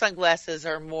because your sunglasses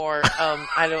are more,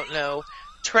 I don't know.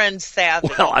 Trend savvy.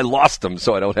 Well, I lost them,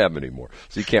 so I don't have them anymore.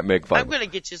 So you can't make fun I'm going to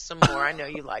get you some more. I know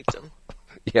you liked them.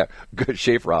 Yeah, good.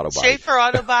 Schaefer Auto Body. Schaefer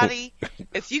Auto Body.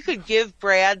 If you could give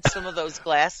Brad some of those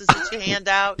glasses that you hand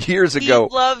out. Years ago.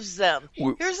 He loves them.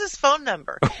 Here's his phone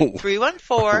number.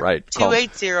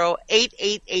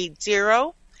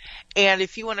 314-280-8880. And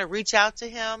if you want to reach out to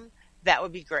him, that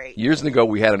would be great. Years ago,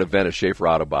 we had an event at Schaefer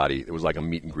Auto Body. It was like a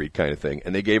meet and greet kind of thing.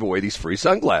 And they gave away these free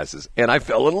sunglasses. And I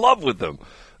fell in love with them.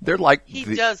 They're like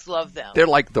he does love them. They're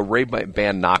like the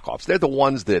Ray-Ban knockoffs. They're the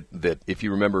ones that if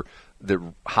you remember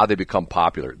how they become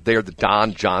popular. They're the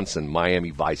Don Johnson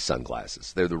Miami Vice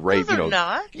sunglasses. They're the Ray. No, they're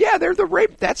not. Yeah, they're the Ray.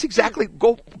 That's exactly.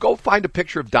 Go find a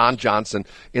picture of Don Johnson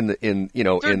They're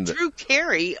Drew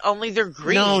Carey, only they're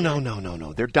green.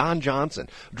 No. They're Don Johnson.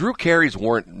 Drew Carey's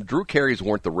weren't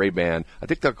the Ray-Ban. I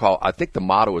think the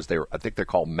motto is I think they're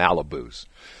called Malibus.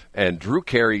 And Drew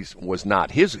Carey's was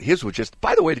not. His was just.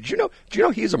 By the way, did you know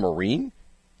he's a Marine?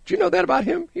 Did you know that about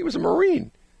him? He was a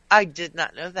Marine. I did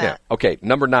not know that. Yeah. Okay,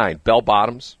 number 9, bell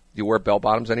bottoms. Do you wear bell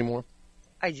bottoms anymore?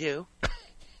 I do.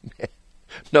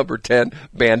 Number 10,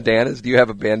 bandanas. Do you have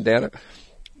a bandana?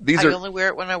 I only wear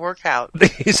it when I work out.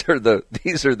 These are the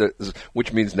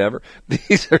which means never.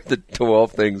 These are the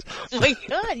 12 things. Oh my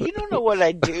God, you don't know what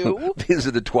I do. These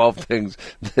are the 12 things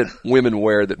that women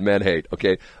wear that men hate.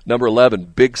 Okay, number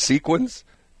 11, big sequins.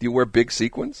 Do you wear big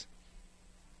sequins?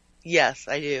 Yes,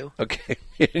 I do. Okay,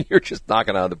 you're just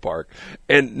knocking out of the park.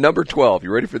 And number 12,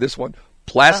 you ready for this one?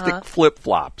 Plastic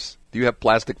flip-flops. Do you have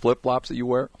plastic flip-flops that you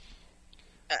wear?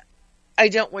 I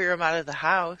don't wear them out of the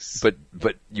house. But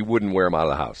you wouldn't wear them out of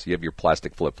the house. You have your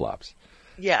plastic flip-flops.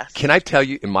 Yes. Can I tell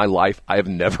you, in my life, I have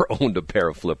never owned a pair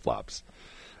of flip-flops.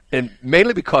 And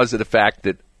mainly because of the fact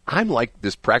that I'm like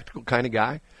this practical kind of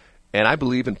guy, and I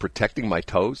believe in protecting my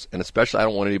toes, and especially I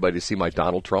don't want anybody to see my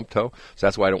Donald Trump toe, so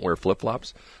that's why I don't wear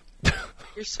flip-flops.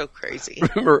 You're so crazy.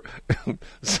 Remember,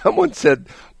 someone said,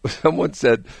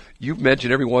 you've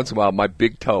mentioned every once in a while my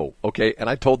big toe, okay? And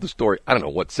I told the story, I don't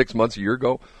know, 6 months, a year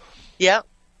ago? Yep.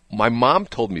 My mom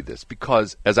told me this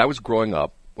because as I was growing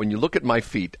up, when you look at my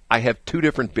feet, I have 2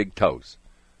 different big toes.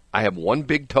 I have one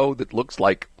big toe that looks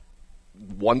like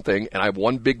one thing, and I have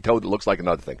one big toe that looks like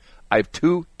another thing. I have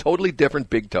 2 totally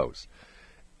different big toes.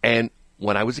 And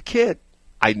when I was a kid,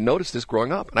 I noticed this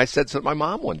growing up, and I said so to my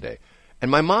mom one day. And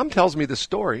my mom tells me the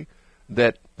story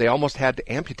that they almost had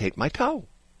to amputate my toe,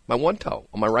 my one toe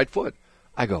on my right foot.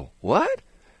 I go, what?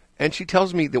 And she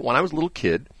tells me that when I was a little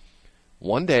kid,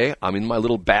 one day I'm in my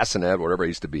little bassinet, whatever I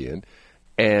used to be in,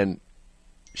 and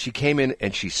she came in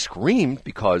and she screamed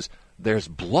because there's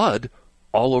blood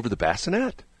all over the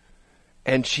bassinet.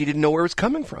 And she didn't know where it was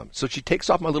coming from. So she takes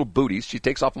off my little booties, she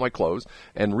takes off my clothes,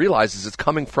 and realizes it's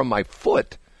coming from my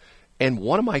foot. And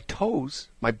one of my toes,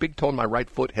 my big toe in my right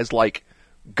foot, has like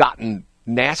gotten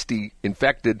nasty,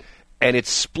 infected, and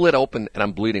it's split open, and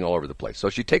I'm bleeding all over the place.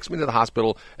 So she takes me to the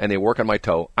hospital, and they work on my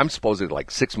toe. I'm supposedly like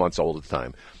 6 months old at the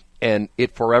time. And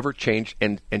it forever changed.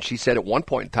 And she said at one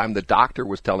point in time, the doctor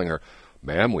was telling her,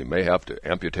 ma'am, we may have to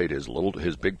amputate his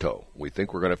big toe. We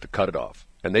think we're going to have to cut it off.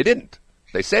 And they didn't.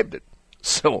 They saved it.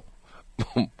 So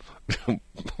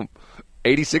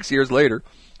 86 years later,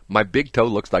 my big toe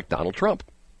looks like Donald Trump.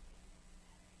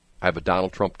 I have a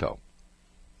Donald Trump toe.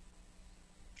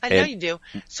 I know you do.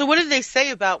 So what did they say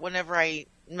about whenever I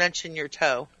mention your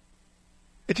toe?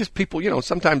 It's just people,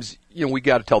 sometimes, we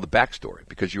got to tell the backstory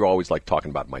because you're always like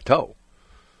talking about my toe.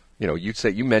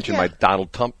 You mention my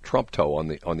Donald Trump toe on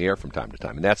the air from time to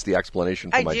time, and that's the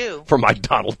explanation for my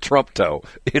Donald Trump toe.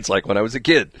 It's like when I was a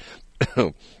kid.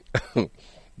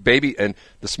 Baby, and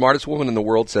the smartest woman in the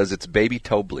world says it's baby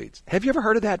toe bleeds. Have you ever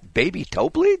heard of that? Baby toe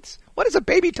bleeds? What is a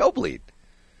baby toe bleed?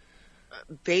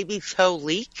 Baby toe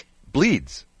leak?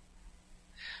 Bleeds.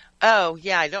 Oh,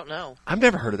 yeah, I don't know. I've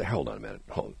never heard of that. Hold on a minute.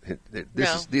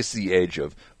 This is the age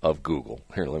of Google.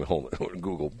 Here, let me hold it.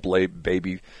 Google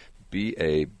baby,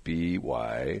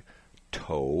 B-A-B-Y,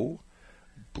 toe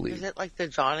bleed. Is it like the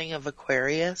dawning of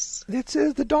Aquarius? It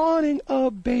says the dawning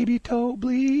of baby toe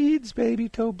bleeds, baby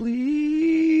toe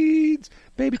bleeds,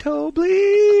 baby toe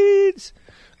bleeds.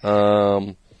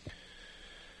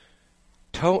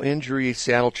 Toe injury,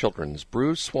 Seattle Children's.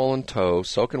 Bruised, swollen toe,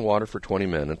 soak in water for 20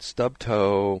 minutes. Stub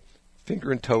toe,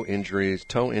 finger and toe injuries,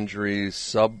 subungual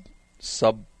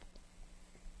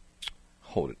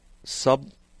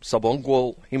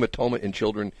hematoma in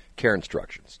children, care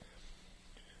instructions.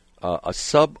 A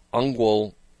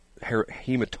subungual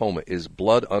hematoma is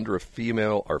blood under a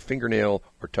female or fingernail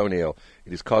or toenail.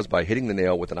 It is caused by hitting the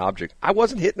nail with an object. I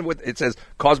wasn't hitting it with, it says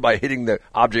caused by hitting the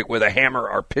object with a hammer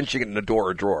or pinching it in a door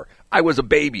or drawer. I was a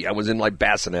baby. I was in like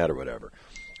bassinet or whatever.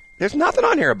 There's nothing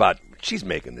on here about, she's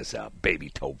making this out, baby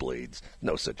toe bleeds.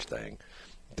 No such thing.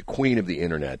 The queen of the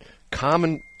internet.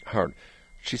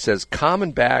 She says,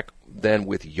 common back then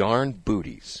with yarn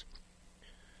booties.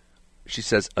 She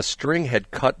says, a string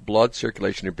had cut blood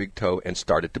circulation in her big toe and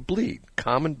started to bleed.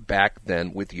 Common back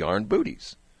then with yarn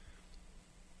booties.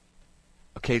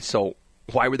 Okay, so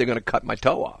why were they going to cut my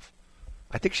toe off?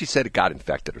 I think she said it got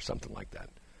infected or something like that.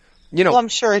 Well, I'm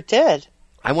sure it did.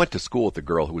 I went to school with a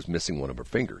girl who was missing one of her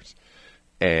fingers.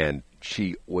 And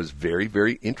she was very,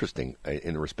 very interesting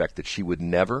in the respect that she would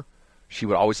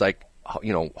always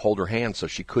hold her hand so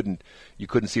you couldn't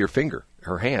see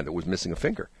her hand that was missing a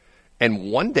finger.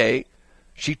 And one day,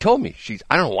 she told me,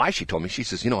 I don't know why she told me, she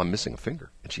says, I'm missing a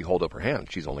finger. And she held up her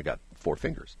hand. She's only got 4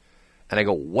 fingers. And I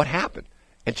go, what happened?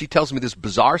 And she tells me this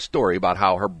bizarre story about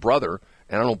how her brother,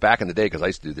 and I don't know, back in the day, because I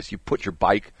used to do this, you put your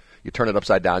bike, you turn it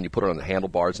upside down, you put it on the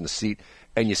handlebars in the seat,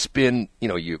 and you spin,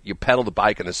 you pedal the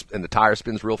bike and the tire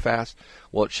spins real fast.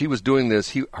 Well, she was doing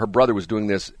this, her brother was doing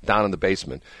this down in the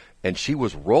basement, and she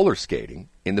was roller skating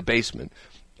in the basement.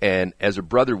 And as her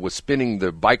brother was spinning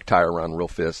the bike tire around real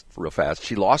fast,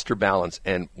 she lost her balance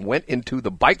and went into the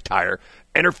bike tire,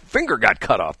 and her finger got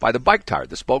cut off by the bike tire,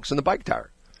 the spokes in the bike tire.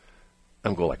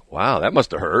 I'm going like, wow, that must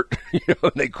have hurt.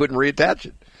 And they couldn't reattach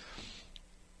it.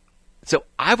 So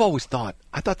I thought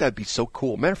that'd be so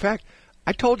cool. Matter of fact,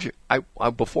 I told you,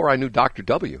 before I knew Dr.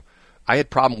 W, I had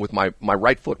problem with my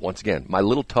right foot once again. My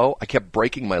little toe, I kept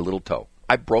breaking my little toe.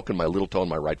 I've broken my little toe in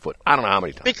my right foot. I don't know how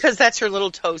many times. Because that's your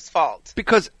little toe's fault.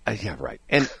 Yeah, right.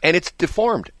 And it's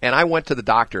deformed. And I went to the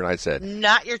doctor and I said,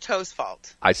 not your toe's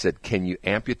fault. I said, can you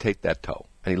amputate that toe?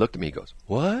 And he looked at me, he goes,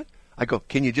 what? I go,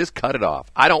 can you just cut it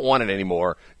off? I don't want it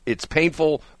anymore. It's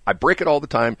painful. I break it all the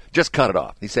time. Just cut it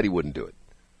off. He said he wouldn't do it.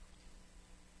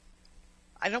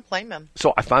 I don't blame him.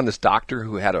 So I found this doctor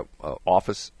who had a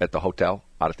office at the hotel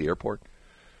out at the airport.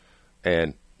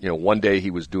 And one day he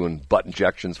was doing butt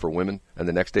injections for women, and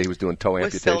the next day he was doing toe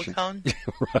amputations. With silicone?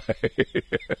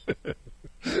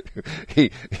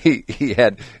 Right. he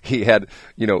had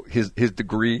his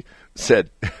degree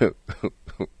said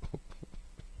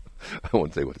I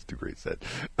won't say what his degree said.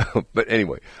 But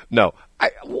anyway, no.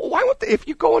 Why would they, if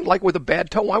you're going like with a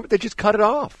bad toe, why would they just cut it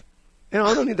off? I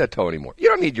don't need that toe anymore. You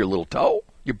don't need your little toe.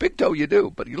 Your big toe you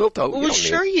do, but your little toe you don't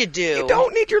sure need. You do. You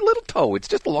don't need your little toe. It's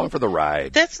just along for the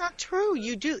ride. That's not true.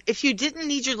 You do. If you didn't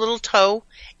need your little toe,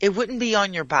 it wouldn't be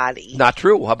on your body. Not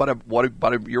true. How about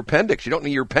your appendix? You don't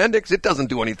need your appendix. It doesn't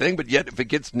do anything, but yet if it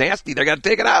gets nasty, they got to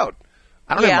take it out.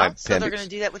 I don't have my appendix. So they're going to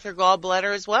do that with their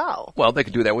gallbladder as well. Well, they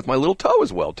can do that with my little toe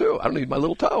as well, too. I don't need my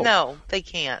little toe. No, they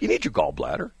can't. You need your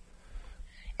gallbladder.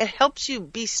 It helps you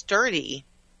be sturdy.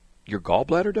 Your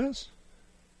gallbladder does?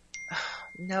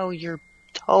 No, your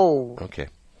toe.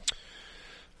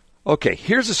 Okay,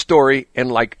 here's a story,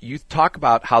 and like you talk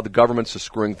about how the governments are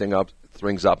screwing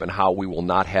things up and how we will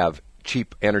not have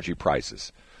cheap energy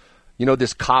prices. You know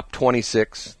this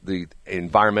COP26, the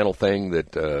environmental thing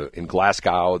that in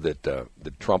Glasgow that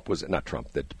that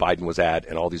Biden was at,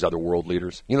 and all these other world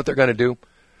leaders. You know what they're going to do?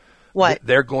 What?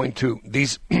 They're going to,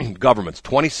 these governments,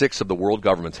 26 of the world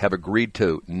governments have agreed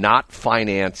to not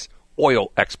finance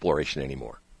oil exploration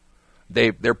anymore.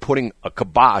 They're putting a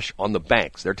kibosh on the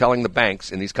banks. They're telling the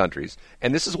banks in these countries,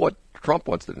 and this is what Trump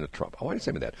wants to do. Why did you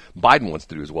say me that? Biden wants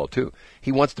to do as well, too.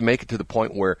 He wants to make it to the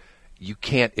point where you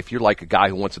can't, if you're like a guy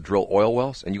who wants to drill oil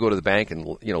wells and you go to the bank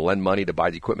and lend money to buy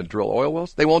the equipment to drill oil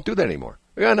wells, they won't do that anymore.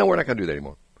 Yeah, no, we're not going to do that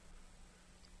anymore.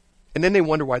 And then they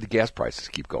wonder why the gas prices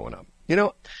keep going up.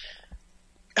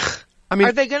 I mean,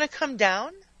 are they going to come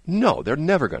down? No, they're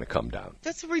never going to come down.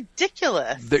 That's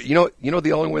ridiculous. You know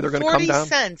the only way they're going to come down? 40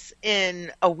 cents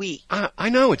in a week. I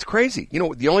know, it's crazy.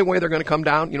 The only way they're going to come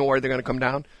down, why they're going to come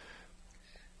down?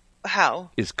 How?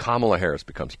 Is Kamala Harris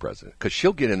becomes president. Because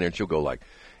she'll get in there and she'll go like,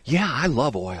 yeah, I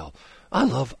love oil. I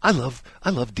love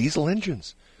diesel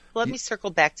engines. Let me circle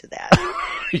back to that.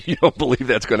 You don't believe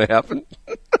that's going to happen?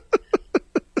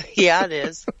 Yeah, it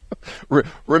is.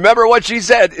 Remember what she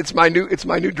said. It's my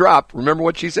new drop. Remember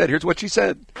what she said. Here's what she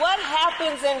said. What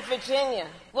happens in Virginia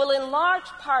will in large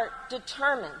part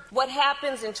determine what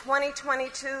happens in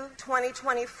 2022,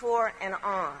 2024, and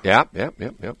on. Yeah.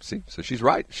 See, so she's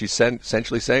right. She's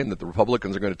essentially saying that the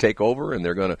Republicans are going to take over and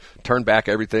they're going to turn back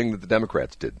everything that the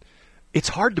Democrats did. It's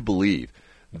hard to believe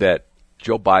that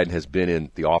Joe Biden has been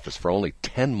in the office for only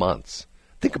 10 months.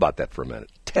 Think about that for a minute.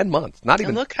 10 months. Not even.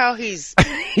 And look how he's.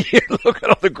 Yeah, look at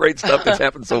all the great stuff that's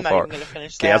happened so far. I'm not even going to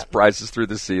finish Gas that. prices through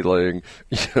the ceiling.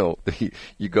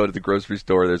 You go to the grocery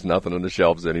store, there's nothing on the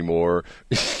shelves anymore.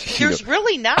 There's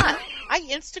really not. I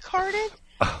Instacarted.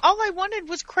 All I wanted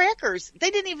was crackers. They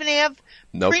didn't even have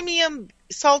premium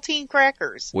saltine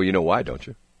crackers. Well, you know why, don't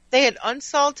you? They had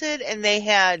unsalted and they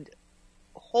had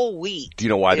whole wheat. Do you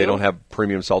know why they don't have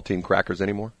premium saltine crackers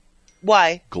anymore?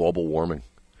 Why? Global warming.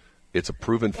 It's a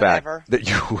proven fact that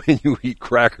when you eat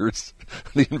crackers,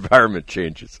 the environment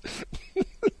changes.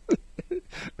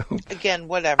 Again,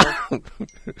 whatever.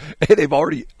 Hey, they've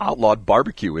already outlawed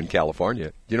barbecue in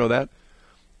California. Do you know that?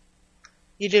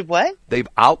 You did what? They've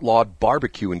outlawed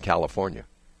barbecue in California.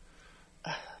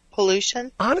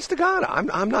 Pollution? Honest to God,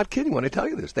 I'm not kidding when I tell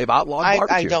you this. They've outlawed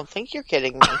barbecue. I don't think you're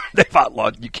kidding me. They've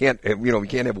outlawed. You can't have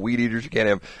weed eaters. You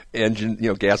can't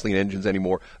have gasoline engines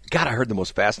anymore. God, I heard the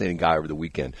most fascinating guy over the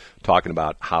weekend talking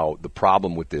about how the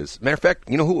problem with this. Matter of fact,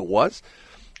 you know who it was?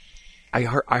 I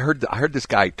heard this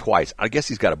guy twice. I guess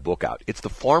he's got a book out. It's the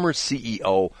former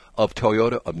CEO of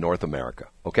Toyota of North America.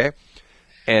 Okay.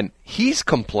 And he's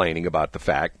complaining about the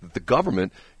fact that the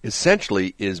government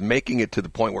essentially is making it to the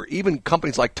point where even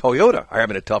companies like Toyota are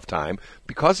having a tough time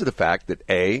because of the fact that,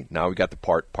 now we got the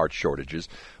part shortages,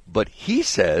 but he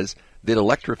says that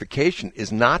electrification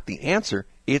is not the answer,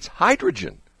 it's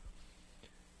hydrogen.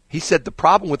 He said the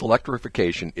problem with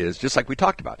electrification is, just like we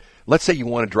talked about, let's say you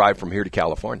want to drive from here to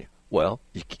California. Well,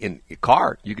 in a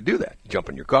car, you could do that. You jump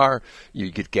in your car, you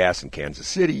get gas in Kansas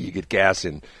City, you get gas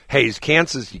in Hayes,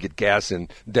 Kansas, you get gas in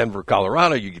Denver,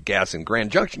 Colorado, you get gas in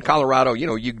Grand Junction, Colorado.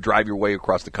 You drive your way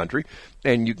across the country,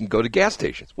 and you can go to gas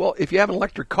stations. Well, if you have an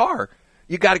electric car,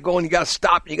 you got to go and you got to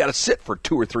stop and you got to sit for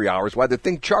 2 or 3 hours while the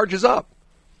thing charges up.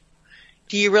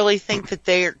 Do you really think that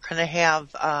they are going to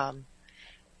have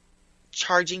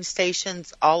charging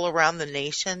stations all around the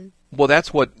nation? Well,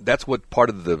 that's what part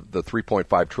of the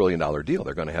 $3.5 trillion deal.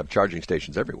 They're going to have charging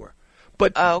stations everywhere.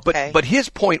 But but his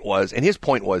point was,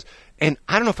 and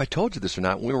I don't know if I told you this or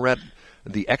not. When we were at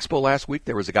the expo last week,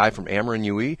 there was a guy from Ameren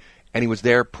UE, and he was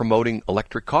there promoting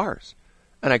electric cars.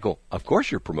 And I go, of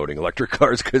course you're promoting electric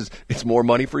cars because it's more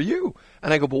money for you.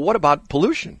 And I go, but what about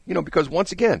pollution? Because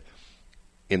once again,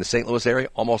 in the St. Louis area,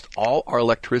 almost all our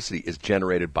electricity is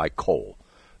generated by coal.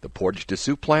 The Portage de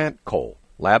Sioux plant, coal.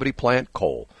 Labadie plant,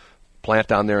 coal. Plant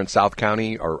down there in South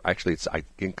County, or actually it's, I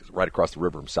think, right across the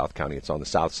river from South County. It's on the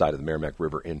south side of the Merrimack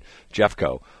River in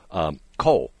Jeffco.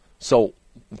 Coal. So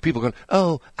people going,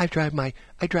 I drive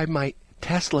my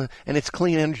Tesla and it's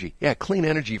clean energy. Yeah, clean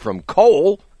energy from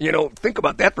coal. Think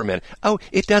about that for a minute. Oh,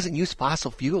 it doesn't use fossil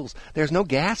fuels. There's no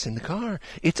gas in the car.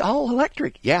 It's all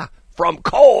electric. Yeah, from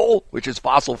coal, which is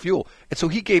fossil fuel. And so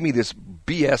he gave me this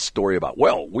BS story about,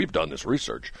 well, we've done this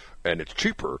research, and it's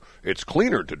cheaper, it's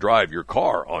cleaner to drive your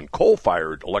car on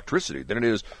coal-fired electricity than it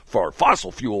is for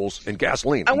fossil fuels and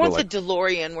gasoline. I want the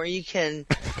DeLorean where you can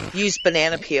use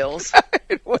banana peels.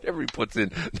 Whatever he puts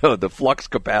in, no, the flux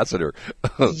capacitor.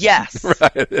 Yes.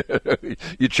 Right.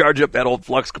 You charge up that old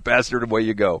flux capacitor and away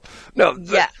you go. No,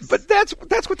 yes. But that's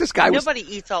what this guy was. Nobody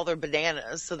eats all their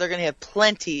bananas, so they're going to have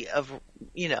plenty of,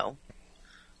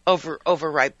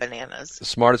 overripe bananas. The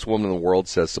smartest woman in the world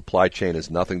says supply chain has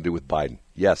nothing to do with Biden.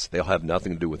 Yes, they'll have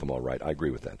nothing to do with him, all right. I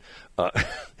agree with that.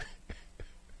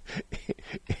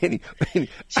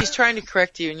 She's trying to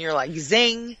correct you, and you're like,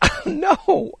 zing.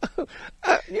 No.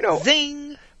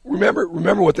 Zing. Remember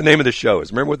what the name of the show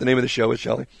is. Remember what the name of the show is,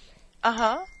 Shelley?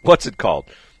 Uh-huh. What's it called?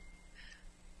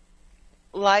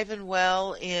 Live and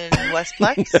Well in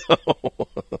Westplex? No.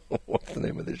 What's the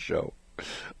name of this show?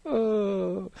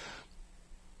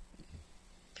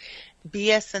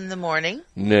 BS in the Morning?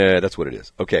 Nah, that's what it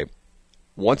is. Okay.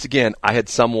 Once again, I had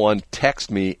someone text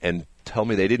me and tell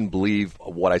me they didn't believe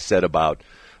what I said about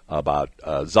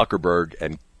Zuckerberg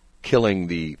and killing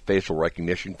the facial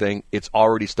recognition thing. It's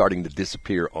already starting to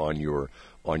disappear on your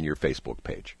Facebook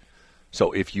page.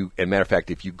 So if you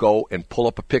go and pull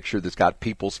up a picture that's got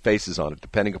people's faces on it,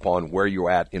 depending upon where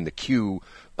you're at in the queue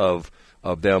of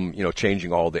them,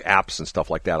 changing all the apps and stuff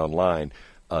like that online,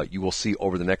 you will see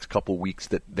over the next couple of weeks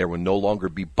that there will no longer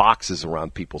be boxes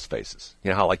around people's faces. You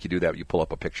know how like you do that, you pull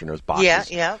up a picture and there's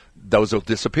boxes? Yeah. Those will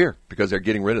disappear because they're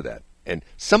getting rid of that. And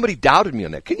somebody doubted me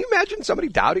on that. Can you imagine somebody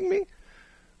doubting me?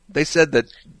 They said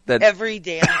that every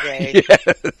damn day.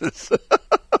 Yes.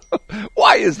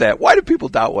 Why is that? Why do people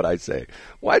doubt what I say?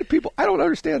 I don't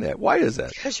understand that. Why is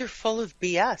that? Because you're full of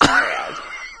BS, Brad.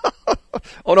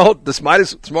 Oh, no, the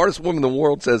smartest woman in the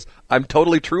world says, I'm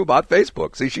totally true about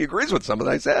Facebook. See, she agrees with something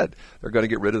I said. They're going to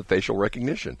get rid of the facial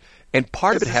recognition. And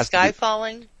part of it has to be... Is the sky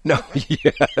falling? No,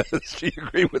 yes, she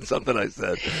agreed with something I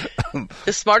said.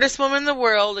 The smartest woman in the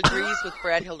world agrees with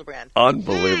Brad Hildebrand.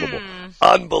 Unbelievable.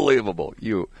 Unbelievable.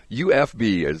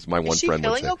 UFB, as my one friend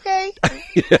would say. Is she feeling okay?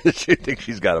 Yeah, she thinks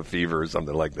she's got a fever or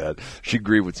something like that. She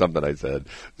agreed with something I said.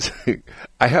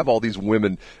 I have all these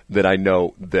women that I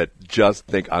know that just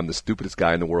think I'm the stupidest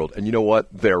guy in the world. And you know what?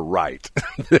 They're right.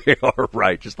 They are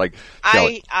right. Just like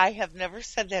Jelly. I have never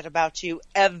said that about you,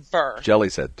 ever. Jelly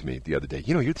said to me the other day,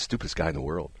 you're the stupidest guy in the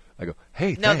world. I go,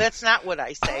 hey, no, thanks. That's not what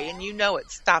I say, and you know it.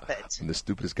 Stop it. I'm the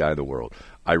stupidest guy in the world.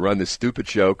 I run this stupid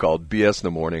show called BS in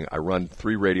the Morning. I run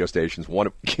 3 radio stations.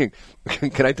 Can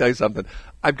I tell you something?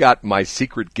 I've got my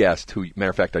secret guest, who, matter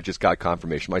of fact, I just got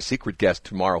confirmation. My secret guest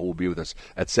tomorrow will be with us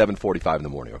at 7:45 in the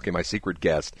morning. Okay, my secret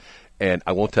guest, and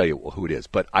I won't tell you who it is,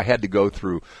 but I had to go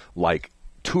through like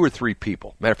 2 or 3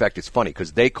 people. Matter of fact, it's funny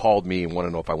because they called me and want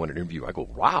to know if I want to interview. I go,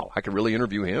 wow, I can really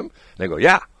interview him? And they go,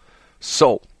 yeah.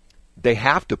 So they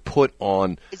have to put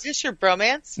on... Is this your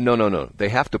bromance? No. They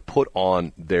have to put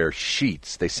on their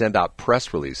sheets. They send out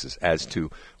press releases as to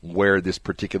where this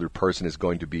particular person is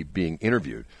going to be being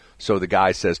interviewed. So the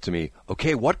guy says to me,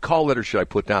 okay, what call letter should I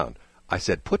put down? I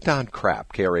said, put down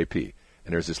crap, K-R-A-P.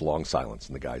 And there's this long silence,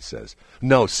 and the guy says,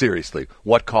 no, seriously,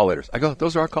 what call letters? I go,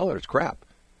 those are our call letters, crap.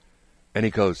 And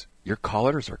he goes, your call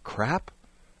letters are crap?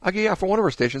 I go, yeah, for one of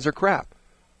our stations, they're crap.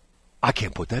 I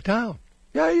can't put that down.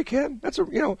 Yeah, you can. That's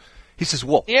He says,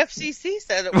 well... The FCC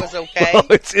said it was okay. Well,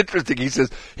 it's interesting. He says,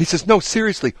 no,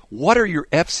 seriously, what are your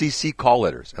FCC call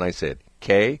letters? And I said,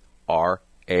 K-R-A-P.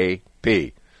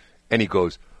 And he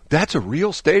goes, that's a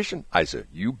real station? I said,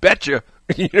 you betcha.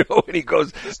 And he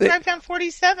goes... Drive down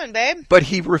 47, babe. But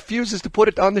he refuses to put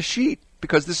it on the sheet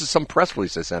because this is some press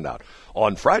release they send out.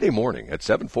 On Friday morning at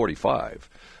 7:45,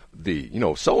 the,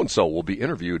 so-and-so will be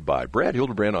interviewed by Brad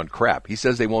Hildebrand on crap. He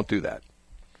says they won't do that.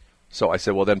 So I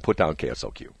said, well, then put down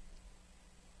KSLQ.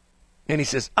 And he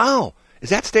says, oh, is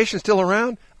that station still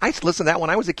around? I used to listen to that when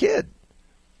I was a kid.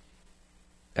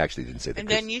 Actually, didn't say that. And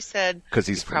then you said, because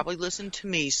he's probably listened to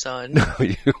me, son. No,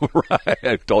 you're right.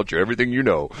 I've told you everything you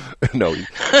know. No,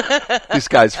 this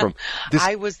guy's from...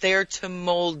 I was there to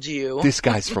mold you. This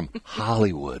guy's from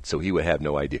Hollywood, so he would have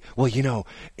no idea. Well,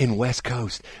 in West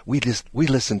Coast, we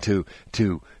listen to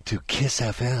Kiss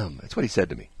FM. That's what he said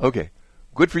to me. Okay,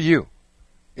 good for you.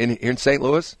 In St.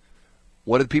 Louis,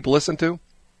 what do people listen to?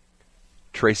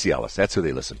 Tracy Ellis. That's who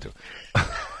they listen to.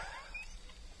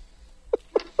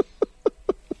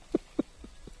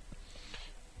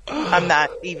 I'm not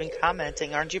even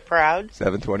commenting. Aren't you proud?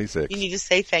 7:26. You need to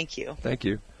say thank you. Thank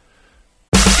you.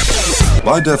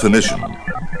 By definition,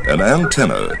 an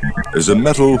antenna is a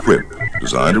metal whip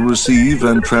designed to receive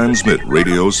and transmit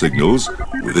radio signals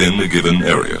within a given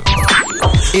area.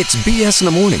 It's BS in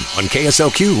the Morning on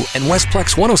KSLQ and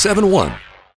Westplex 107.1.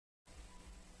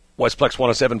 Westplex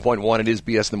 107.1, it is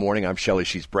BS in the Morning. I'm Shelley,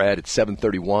 she's Brad. It's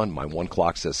 7:31. My one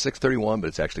clock says 6:31, but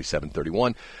it's actually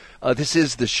 7:31. This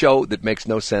is the show that makes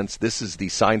no sense. This is the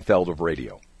Seinfeld of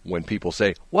radio. When people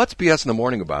say, what's BS in the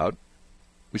Morning about?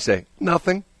 We say,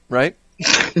 nothing, right?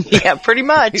 Yeah, pretty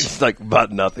much. It's like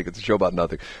about nothing. It's a show about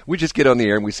nothing. We just get on the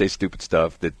air and we say stupid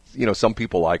stuff that, some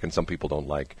people like and some people don't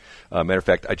like. Matter of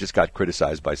fact, I just got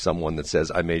criticized by someone that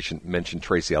says I mentioned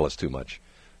Tracy Ellis too much.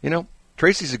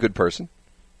 Tracy's a good person.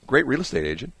 Great real estate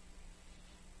agent.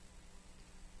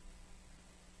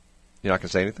 You're not going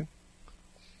to say anything?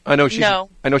 I know she's one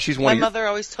of your... My mother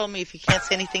always told me if you can't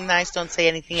say anything nice, don't say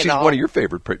anything at all. She's one of your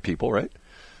favorite people, right?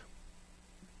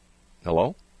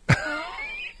 Hello?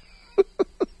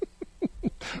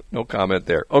 No comment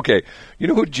there. Okay. You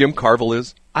know who Jim Carville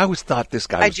is? I always thought this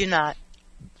guy do not.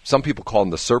 Some people call him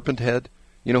the Serpent Head.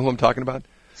 You know who I'm talking about?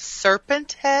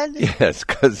 Serpent Head? Yes,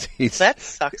 because he's... That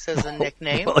sucks as a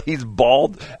nickname. Well, he's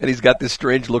bald, and he's got this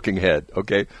strange-looking head,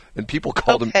 okay? And people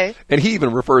called him... And he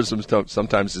even refers to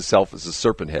sometimes himself as a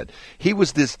Serpent Head. He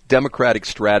was this Democratic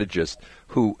strategist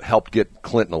who helped get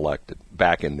Clinton elected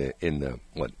back in the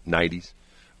 90s,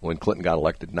 when Clinton got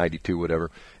elected, 92,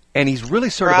 whatever. And he's really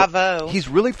he's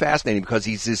really fascinating because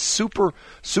he's this super,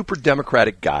 super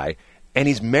Democratic guy, and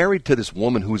he's married to this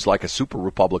woman who's like a super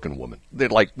Republican woman. They're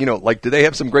like, do they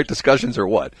have some great discussions or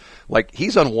what? Like,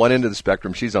 he's on one end of the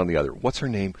spectrum, she's on the other. What's her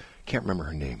name? Can't remember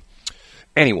her name.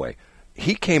 Anyway,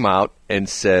 he came out and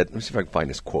said, let me see if I can find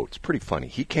this quote. It's pretty funny.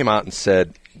 He came out and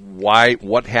said,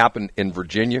 what happened in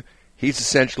Virginia? He's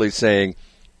essentially saying,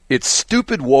 it's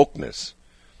stupid wokeness.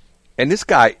 And this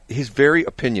guy, he's very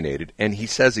opinionated, and he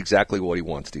says exactly what he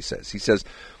wants. He says,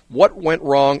 what went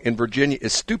wrong in Virginia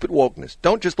is stupid wokeness.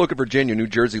 Don't just look at Virginia, New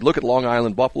Jersey. Look at Long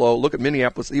Island, Buffalo. Look at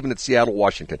Minneapolis, even at Seattle,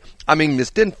 Washington. I mean,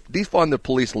 this didn't defund the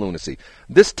police lunacy.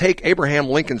 This take Abraham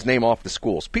Lincoln's name off the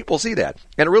schools. People see that.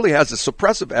 And it really has a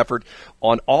suppressive effort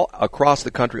on all across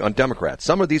the country on Democrats.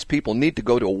 Some of these people need to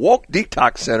go to a woke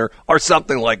detox center or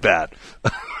something like that.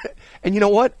 And you know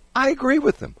what? I agree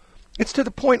with them. It's to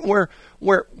the point where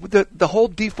the whole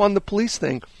defund the police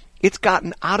thing, it's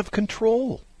gotten out of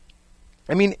control.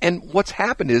 I mean, and what's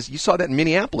happened is, you saw that in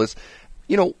Minneapolis.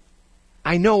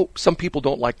 I know some people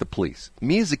don't like the police.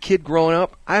 Me as a kid growing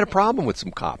up, I had a problem with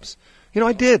some cops.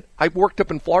 I did. I worked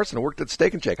up in Florissant. I worked at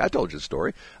Steak and Shake. I told you the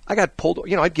story. I got pulled,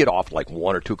 I'd get off like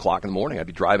 1 or 2 o'clock in the morning. I'd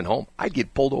be driving home. I'd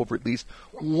get pulled over at least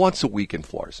once a week in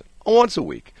Florissant. Once a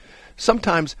week.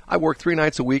 Sometimes I work 3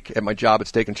 nights a week at my job at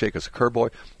Steak and Shake as a curboy.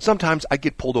 Sometimes I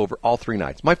get pulled over all 3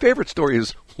 nights. My favorite story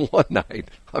is one night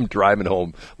I'm driving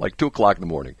home like 2 o'clock in the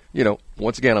morning.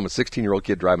 Once again, I'm a 16-year-old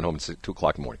kid driving home at 2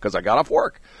 o'clock in the morning because I got off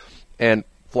work. And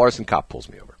Florissant cop pulls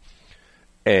me over.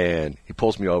 And he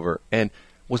pulls me over and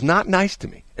was not nice to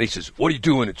me. And he says, what are you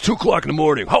doing? It's 2 o'clock in the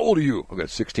morning. How old are you? I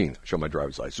got 16. I show my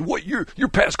driver's license. What? You're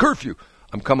past curfew.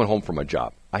 I'm coming home from my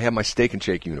job. I have my Steak and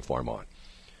Shake uniform on.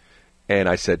 And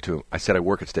I said to him, I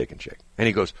work at Steak and Shake. And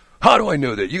he goes, how do I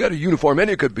know that? You got a uniform.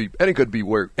 Anybody could be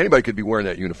wearing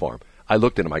that uniform. I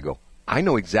looked at him. I go, I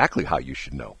know exactly how you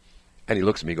should know. And he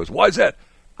looks at me and goes, why is that?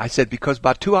 I said, because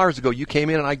about 2 hours ago you came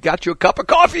in and I got you a cup of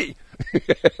coffee.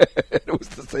 It was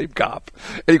the same cop.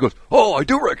 And he goes, oh, I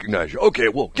do recognize you. Okay,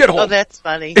 well, get home. Oh, that's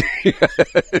funny.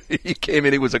 He came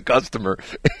in, he was a customer,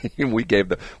 and we gave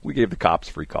the cops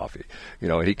free coffee.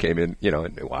 And he came in,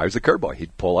 and I was a curb boy.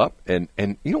 He'd pull up, and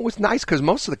it was nice because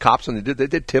most of the cops, when they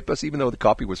did tip us, even though the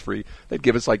coffee was free. They'd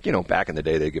give us back in the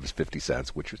day, they'd give us 50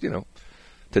 cents, which was,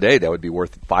 today that would be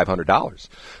worth $500.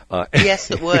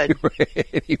 Yes, it would.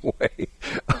 Anyway,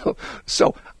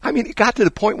 so, it got to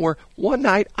the point where one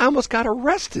night I almost got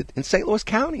arrested in St. Louis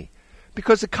County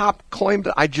because the cop claimed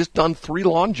that I'd just done 3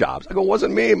 lawn jobs. I go, it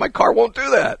wasn't me. My car won't do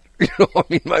that.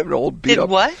 My old beat up.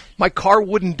 Did what? My car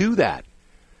wouldn't do that.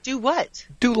 Do what?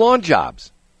 Do lawn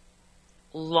jobs.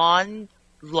 Long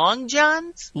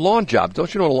johns? Lawn jobs.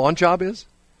 Don't you know what a lawn job is?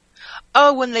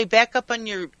 Oh, when they back up on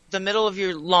the middle of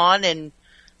your lawn and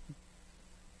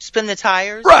spin the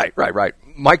tires? Right.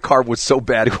 My car was so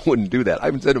bad it wouldn't do that. I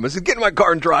even said to him, I said, get in my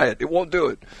car and try it. It won't do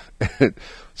it.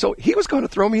 So he was going to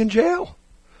throw me in jail.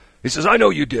 He says, I know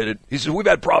you did it. He says, we've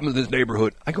had problems in this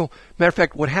neighborhood. I go, matter of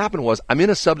fact, what happened was I'm in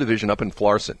a subdivision up in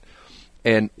Florissant.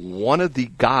 And one of the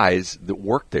guys that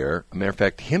worked there, matter of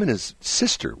fact, him and his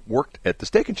sister worked at the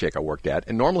Steak and Shake I worked at.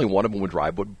 And normally one of them would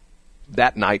drive, but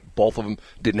that night both of them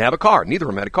didn't have a car. Neither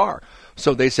of them had a car.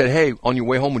 So they said, hey, on your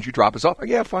way home, would you drop us off?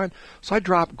 Yeah, fine. So I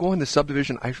go in the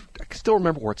subdivision. I still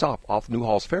remember where it's off New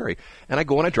Halls Ferry. And I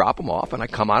go and I drop him off, and I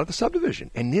come out of the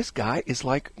subdivision. And this guy is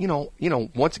like,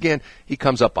 once again, he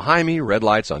comes up behind me, red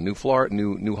lights on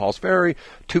New Halls Ferry.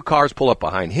 2 cars pull up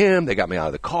behind him. They got me out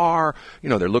of the car.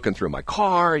 They're looking through my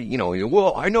car.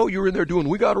 Well, I know you were in there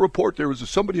we got a report there was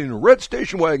somebody in a red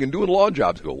station wagon doing lawn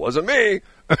jobs. I go, wasn't me.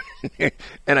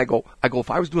 And I go,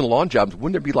 if I was doing lawn jobs,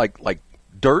 wouldn't there be like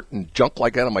dirt and junk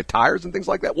like that on my tires and things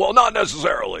like that? Well, not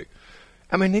necessarily.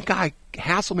 I mean, the guy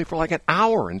hassled me for like an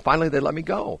hour, and finally they let me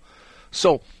go.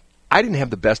 So I didn't have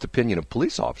the best opinion of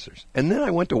police officers. And then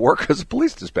I went to work as a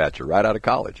police dispatcher right out of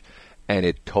college. And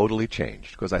it totally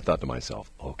changed because I thought to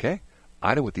myself, okay,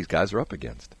 I know what these guys are up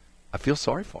against. I feel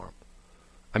sorry for them.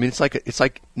 I mean, it's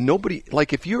like nobody,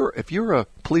 like if you're a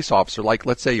police officer, like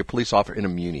let's say you're a police officer in a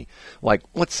muni, like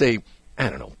let's say, I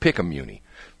don't know, pick a muni,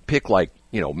 pick like,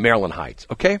 Maryland Heights,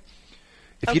 okay?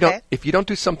 If you don't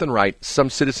do something right, some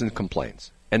citizen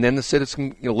complains. And then the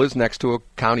citizen lives next to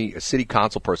a city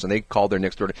council person. They called their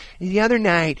next door. The other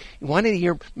night, one of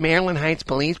your Maryland Heights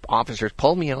police officers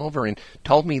pulled me over and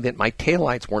told me that my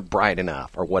taillights weren't bright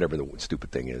enough, or whatever the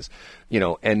stupid thing is.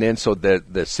 And then so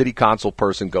the city council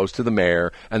person goes to the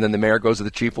mayor, and then the mayor goes to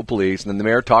the chief of police, and then the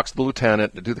mayor talks to the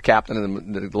lieutenant, to the captain,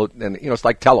 and it's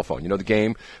like telephone, the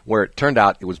game where it turned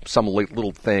out it was some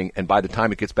little thing, and by the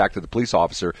time it gets back to the police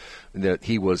officer, that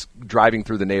he was driving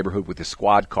through the neighborhood with his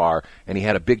squad car, and he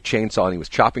had a big chainsaw, and he was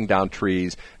chopping down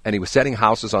trees, and he was setting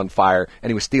houses on fire, and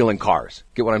he was stealing cars.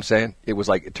 Get what I'm saying? It was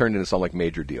like, it turned into some like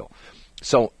major deal.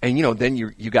 So, and then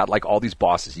you got like all these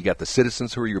bosses. You got the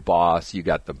citizens who are your boss. You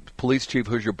got the police chief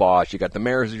who's your boss. You got the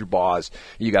mayor who's your boss.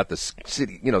 You got the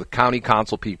city, the county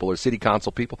council people or city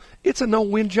council people. It's a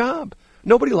no-win job.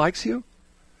 Nobody likes you.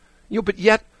 But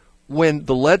yet, when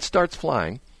the lead starts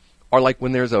flying, or like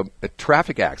when there's a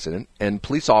traffic accident and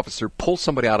police officer pulls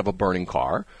somebody out of a burning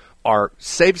car, or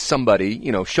saves somebody,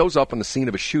 shows up on the scene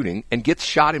of a shooting and gets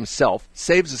shot himself,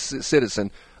 saves a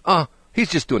citizen, he's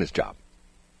just doing his job.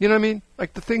 You know what I mean?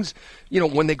 Like the things,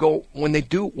 when they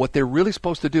do what they're really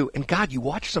supposed to do. And God, you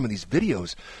watch some of these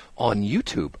videos on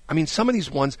YouTube. I mean, some of these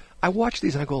ones, I watch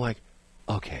these and I go like,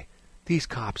 okay, these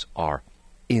cops are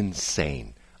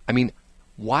insane. I mean,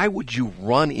 why would you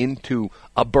run into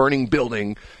a burning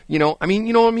building? You know what I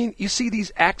mean? You see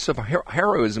these acts of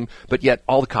heroism, but yet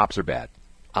all the cops are bad.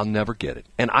 I'll never get it.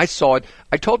 And I saw it.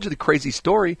 I told you the crazy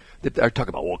story that I talk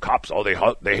about, well, cops,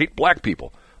 they hate black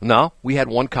people. No, we had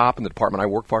one cop in the department I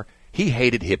worked for. He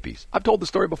hated hippies. I've told the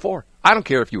story before. I don't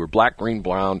care if you were black, green,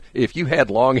 brown. If you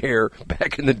had long hair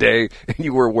back in the day and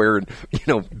you were wearing,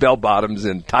 bell bottoms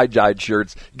and tie-dyed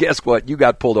shirts, guess what? You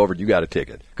got pulled over and you got a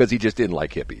ticket because he just didn't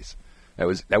like hippies. That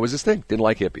was his thing. Didn't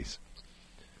like hippies.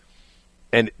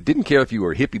 And didn't care if you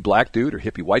were a hippie black dude or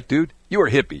hippie white dude. You were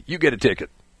a hippie. You get a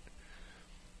ticket.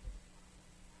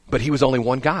 But he was only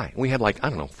one guy. We had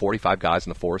 45 guys in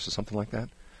the force or something like that.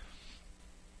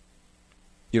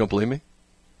 You don't believe me?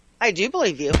 I do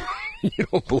believe you. You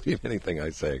don't believe anything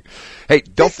I say. Hey,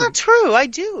 That's not true. I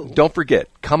do. Don't forget,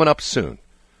 coming up soon.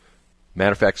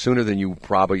 Matter of fact, sooner than you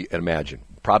probably imagine.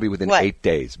 Probably within 8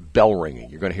 days. Bell ringing.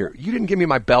 You're going to hear. You didn't give me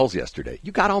my bells yesterday.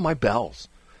 You got all my bells.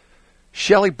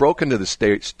 Shelley broke into the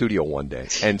studio one day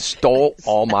and stole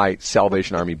all my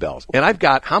Salvation Army bells. And I've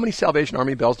got, how many Salvation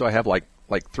Army bells do I have? Like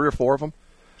 3 or 4 of them?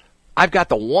 I've got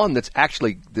the one that's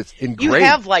engraved. You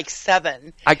have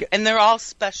 7, and they're all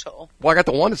special. Well, I got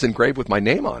the one that's engraved with my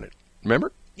name on it.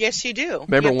 Remember? Yes, you do.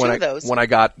 Remember you have when I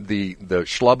got the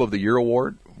Schlub of the Year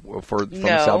award from the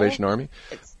Salvation Army?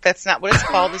 That's not what it's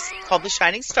called. It's called the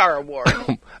Shining Star Award.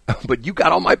 But you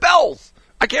got all my bells.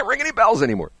 I can't ring any bells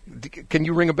anymore. Can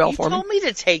you ring a bell for me? You told me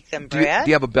to take them, Brad.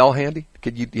 Do you have a bell handy? Do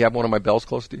you have one of my bells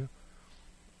close to you?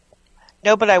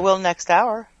 No, but I will next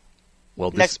hour.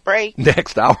 Well, next break.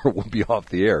 Next hour will be off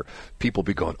the air. People will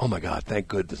be going, oh, my God, thank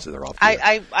goodness they're off the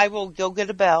air. I will go get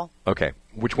a bell. Okay.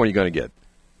 Which one are you going to get?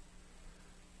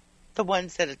 The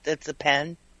ones that it's a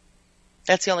pen.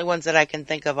 That's the only ones that I can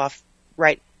think of off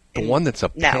right The one that's a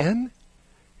pen?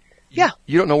 Yeah.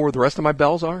 You don't know where the rest of my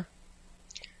bells are?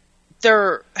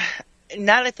 They're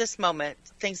not at this moment.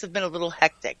 Things have been a little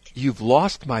hectic. You've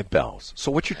lost my bells.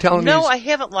 So what you're telling me No, I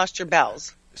haven't lost your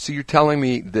bells. So you're telling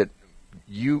me that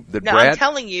Brad... I'm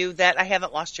telling you that I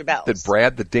haven't lost your bells. That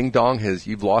Brad, the ding-dong,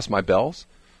 you've lost my bells?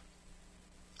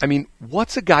 I mean,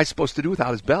 what's a guy supposed to do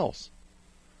without his bells?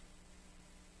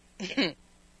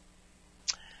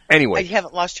 Anyway. I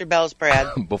haven't lost your bells,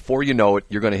 Brad. Before you know it,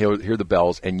 you're going to hear the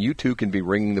bells, and you too can be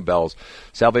ringing the bells.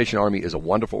 Salvation Army is a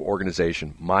wonderful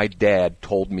organization. My dad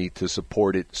told me to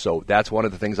support it, so that's one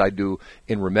of the things I do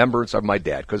in remembrance of my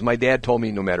dad, because my dad told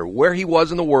me no matter where he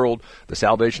was in the world, the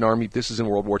Salvation Army, this is in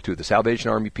World War II, the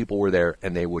Salvation Army people were there,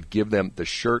 and they would give them the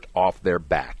shirt off their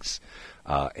backs.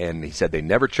 And he said they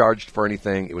never charged for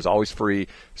anything. It was always free.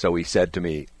 So he said to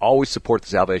me, always support the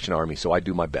Salvation Army, so I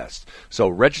do my best. So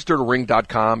register to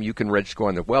ring.com. You can register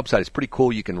on their website. It's pretty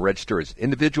cool. You can register as an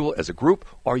individual, as a group,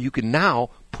 or you can now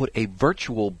put a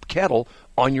virtual kettle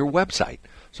on your website.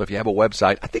 So if you have a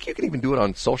website, I think you can even do it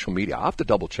on social media. I'll have to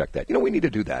double check that. We need to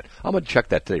do that. I'm going to check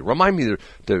that today. Remind me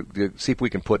to see if we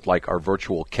can put like our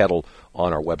virtual kettle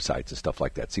on our websites and stuff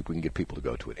like that. See if we can get people to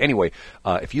go to it. Anyway,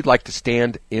 if you'd like to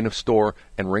stand in a store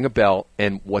and ring a bell,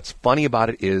 and what's funny about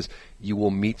it is you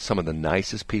will meet some of the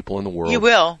nicest people in the world. You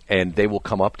will. And they will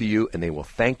come up to you and they will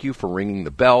thank you for ringing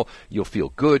the bell. You'll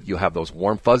feel good. You'll have those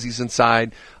warm fuzzies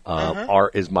inside. Or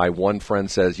as my one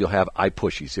friend says, you'll have eye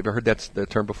pushies. Have you ever heard that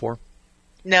term before?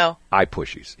 No. Eye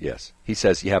pushies, yes. He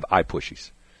says you have eye pushies.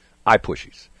 Eye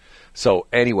pushies. So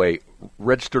anyway,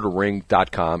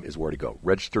 registertoring.com is where to go.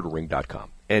 Registertoring.com.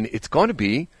 And it's going to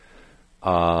be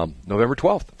November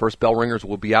 12th. First bell ringers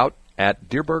will be out at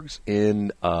Dierberg's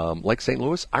in Lake St.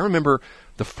 Louis. I remember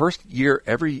the first year,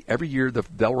 every year, the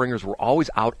bell ringers were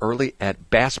always out early at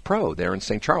Bass Pro there in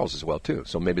St. Charles as well, too.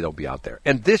 So maybe they'll be out there.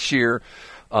 And this year,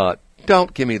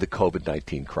 don't give me the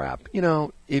COVID-19 crap.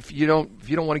 If you don't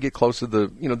want to get close to the,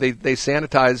 they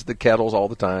sanitize the kettles all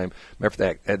the time.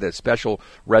 Remember that special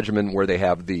regimen where they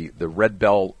have the red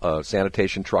bell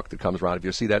sanitation truck that comes around. If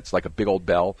you see that, it's like a big old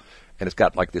bell, and it's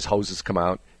got like these hoses come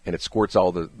out, and it squirts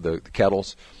all the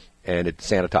kettles, and it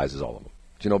sanitizes all of them.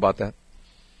 Do you know about that?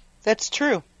 That's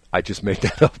true. I just made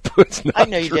that up. It's not I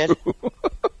know you true. did.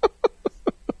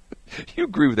 You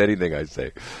agree with anything I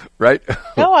say, right?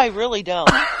 No, I really don't.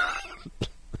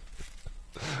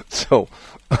 So,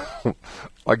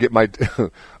 I get my.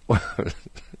 I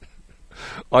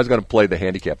was going to play the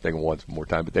handicap thing once more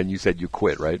time, but then you said you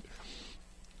quit, right?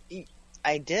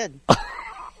 I did. I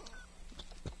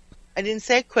didn't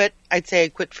say I quit. I'd say I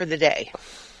quit for the day.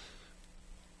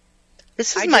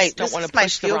 This is I just don't want to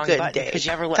push the wrong button because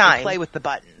you never let me play with the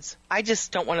buttons. I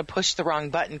just don't want to push the wrong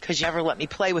button because you never let me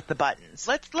play with the buttons.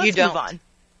 Let's move on.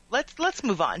 Let's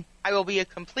move on. I will be a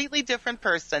completely different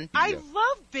person. I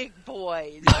love big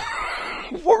boys.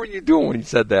 What were you doing when you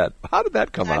said that? How did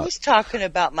that come out? I was talking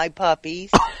about my puppies.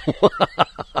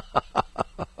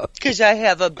 Because I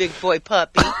have a big boy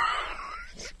puppy.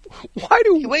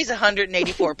 He weighs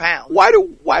 184 pounds. Why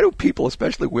do people,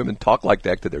 especially women, talk like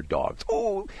that to their dogs?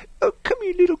 Oh, come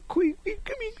here, little queen.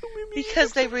 Come here.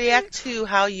 Because they react to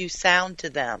how you sound to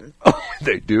them. Oh,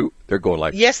 they do? They're going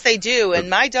like... Yes, they do. And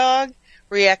my dog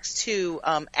reacts to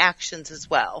actions as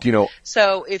well. Do you know?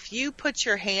 So if you put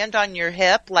your hand on your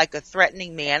hip like a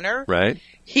threatening manner, right?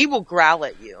 He will growl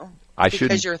at you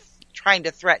because you're trying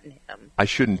to threaten him. I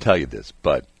shouldn't tell you this,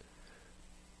 but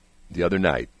the other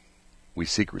night we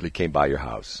secretly came by your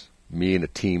house. Me and a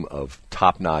team of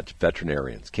top-notch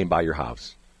veterinarians came by your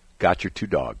house, got your two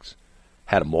dogs,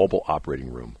 had a mobile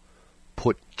operating room,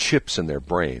 put chips in their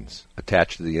brains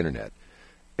attached to the internet,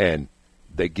 and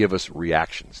they give us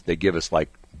reactions. They give us like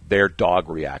their dog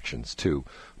reactions to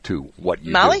what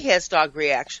you Molly do. has dog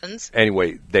reactions.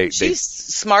 Anyway, she's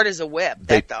smart as a whip,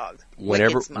 that dog.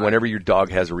 Whenever your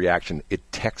dog has a reaction,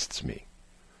 it texts me.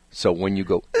 So when you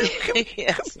go, come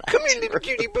here, little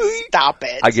cutie boy. Stop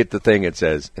it. I get the thing it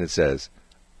says,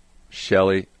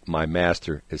 Shelley, my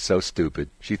master is so stupid.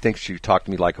 She thinks she talked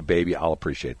to me like a baby. I'll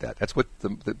appreciate that. That's what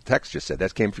the text just said.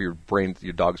 That came from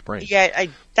your dog's brain. Yeah, I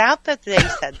doubt that they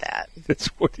said that. That's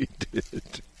what he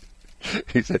did.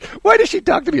 He said, why does she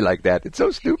talk to me like that? It's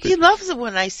so stupid. He loves it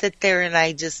when I sit there and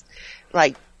I just,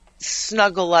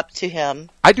 snuggle up to him.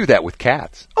 I do that with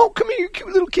cats. Oh, come here, you cute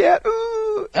little cat.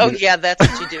 Yeah, that's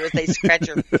what you do is they scratch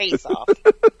your face off.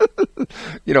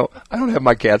 I don't have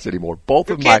my cats anymore.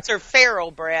 Your cats are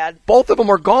feral, Brad. Both of them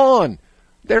are gone.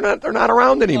 They're not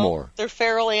around anymore. No, they're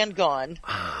feral and gone.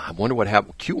 I wonder what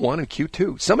happened with Q1 and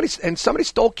Q2. Somebody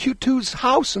stole Q2's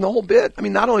house and the whole bit. I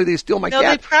mean, not only did they steal my cat. No,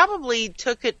 they probably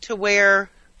took it to where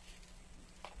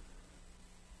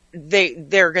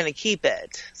they're going to keep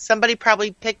it. Somebody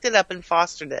probably picked it up and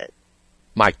fostered it.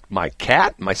 My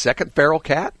cat? My second feral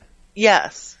cat?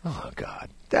 Yes. Oh, God.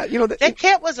 That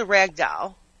cat was a rag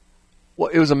doll. Well,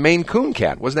 it was a Maine Coon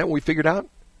cat. Wasn't that what we figured out?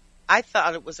 I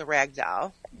thought it was a rag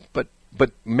doll. But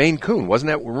Maine Coon, wasn't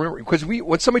that? Remember, because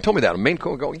when somebody told me that, a Maine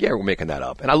Coon, yeah, we're making that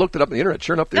up. And I looked it up on the internet.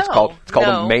 Sure enough, it's called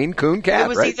a Maine Coon cat, It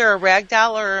was right? either a rag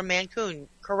doll or a Maine Coon.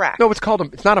 Correct. No, it's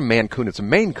not a Mancoon. It's a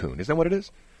Maine Coon. Isn't that what it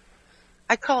is?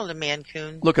 I call it a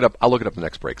Mancoon. Look it up. I'll look it up in the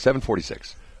next break.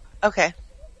 7:46. Okay.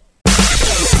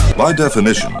 By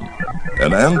definition,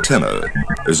 an antenna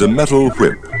is a metal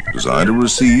whip designed to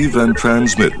receive and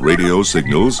transmit radio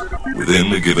signals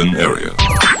within a given area.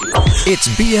 It's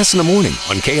BS in the Morning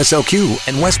on KSLQ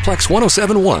and Westplex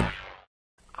 107.1.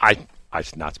 I'm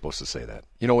not supposed to say that.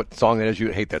 You know what song that is?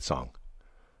 You hate that song.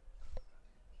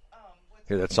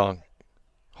 Hear that song?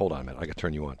 Hold on a minute. I got to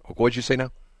turn you on. What did you say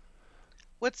now?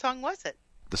 What song was it?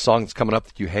 The song that's coming up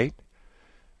that you hate?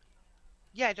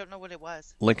 Yeah, I don't know what it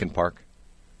was. Linkin Park.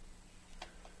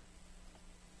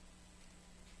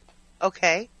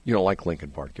 Okay. You don't like Linkin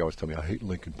Park. You always tell me, I hate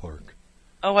Linkin Park.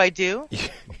 Oh, I do?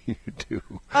 You do.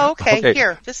 Oh, okay.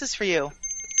 Here, this is for you.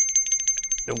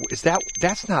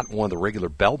 That's not one of the regular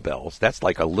bell bells. That's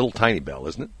like a little tiny bell,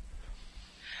 isn't it?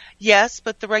 Yes,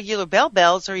 but the regular bell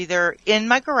bells are either in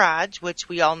my garage, which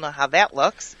we all know how that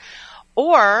looks,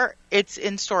 or it's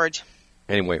in storage.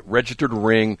 Anyway, register to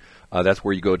ring. That's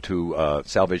where you go to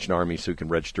Salvation Army so you can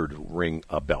register to ring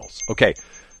bells. Okay,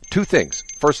 two things.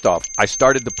 First off, I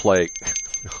started to play.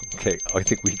 Okay, I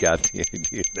think we got the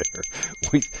idea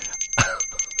there.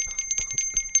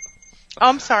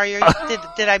 I'm sorry.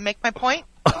 Did I make my point?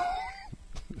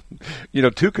 You know,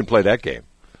 two can play that game.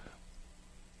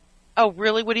 Oh,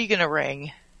 really? What are you going to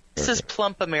ring? This is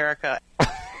Plump America.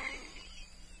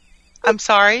 I'm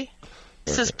sorry?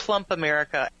 This is Plump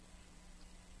America.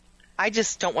 I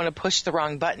just don't want to push the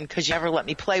wrong button because you never let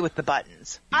me play with the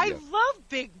buttons. Yeah. I love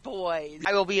big boys.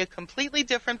 I will be a completely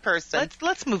different person.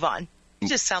 Let's move on. You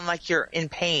just sound like you're in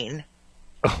pain.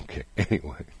 Okay,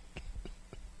 anyway.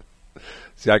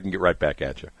 See, I can get right back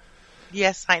at you.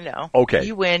 Yes, I know. Okay.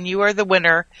 You win. You are the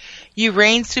winner. You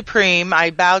reign supreme.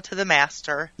 I bow to the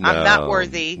master. No, I'm not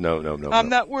worthy. No. I'm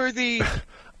not worthy.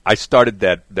 I started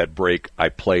that break. I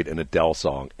played an Adele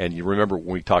song. And you remember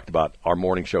when we talked about our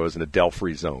morning show as an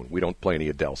Adele-free zone. We don't play any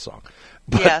Adele song.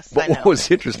 But, yes, but I know. What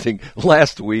was interesting,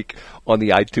 last week on the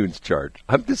iTunes chart,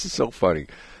 this is so funny.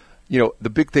 You know, the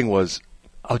big thing was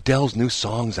Adele's new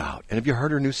song's out. And have you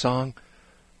heard her new song?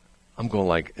 I'm going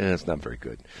like, it's not very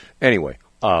good. Anyway,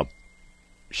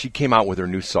 she came out with her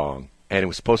new song, and it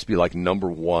was supposed to be like number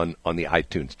one on the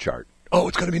iTunes chart. Oh,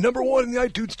 it's going to be number one in the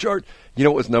iTunes chart. You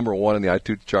know what was number one on the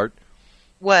iTunes chart?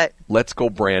 What? Let's Go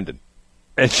Brandon.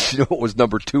 And you know what was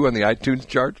number two on the iTunes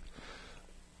chart?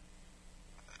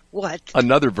 What?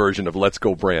 Another version of Let's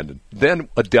Go Brandon. Then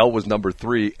Adele was number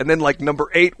 3, and then like number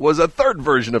 8 was a third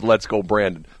version of Let's Go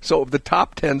Brandon. So of the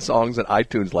top 10 songs on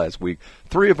iTunes last week,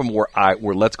 3 of them were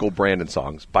Let's Go Brandon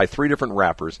songs by 3 different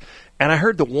rappers. And I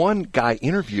heard the one guy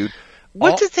interviewed.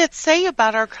 What does that say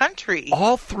about our country?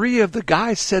 All 3 of the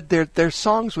guys said their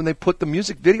songs, when they put the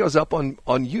music videos up on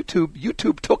YouTube,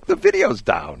 YouTube took the videos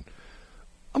down.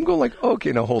 I'm going like,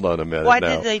 okay, now hold on a minute. Why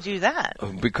did they do that?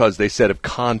 Because they said of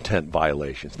content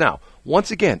violations. Now, once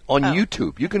again, on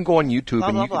YouTube, you can go on YouTube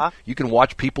and you can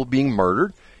watch people being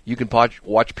murdered. You can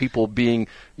watch people being,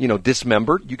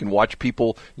 dismembered. You can watch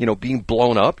people, being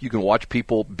blown up. You can watch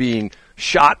people being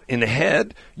shot in the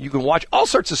head. You can watch all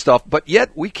sorts of stuff, but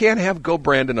yet we can't have Go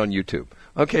Brandon on YouTube.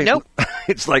 Okay, nope.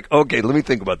 It's like, okay, let me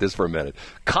think about this for a minute.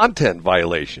 Content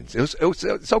violations. It's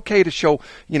okay to show,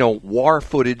 war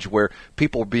footage where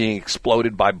people are being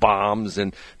exploded by bombs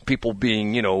and people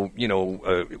being,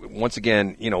 once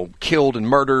again, killed and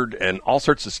murdered and all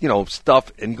sorts of,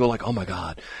 stuff. And you go like, oh my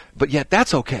God. But yet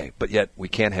that's okay. But yet we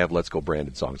can't have Let's Go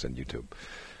Brandon songs on YouTube.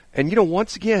 And,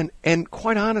 once again, and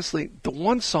quite honestly, the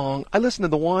one song, I listened to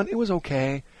the one, it was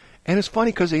okay. And it's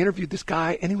funny because they interviewed this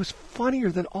guy, and he was funnier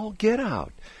than all get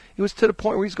out. It was to the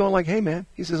point where he's going like, hey, man,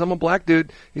 he says, I'm a black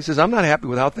dude. He says, I'm not happy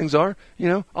with how things are.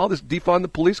 All this defund the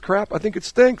police crap, I think it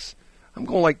stinks. I'm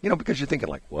going like, because you're thinking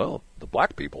like, well, the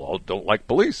black people all don't like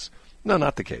police. No,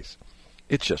 not the case.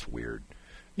 It's just weird.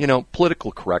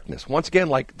 Political correctness. Once again,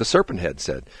 like the Serpent Head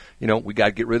said, we got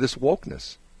to get rid of this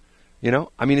wokeness.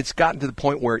 It's gotten to the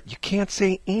point where you can't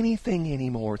say anything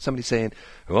anymore. Somebody saying,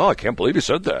 well, I can't believe he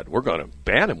said that. We're going to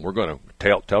ban him. We're going to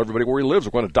tell everybody where he lives.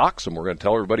 We're going to dox him. We're going to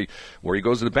tell everybody where he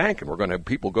goes to the bank. And we're going to have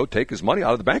people go take his money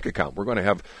out of the bank account. We're going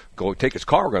to go take his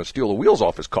car. We're going to steal the wheels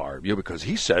off his car. Because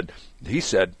he said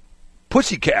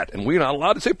pussycat. And we're not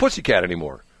allowed to say pussycat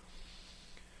anymore.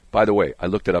 By the way, I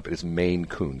looked it up. It is Maine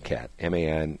Coon cat,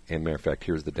 M-A-N. And matter of fact,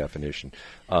 here's the definition.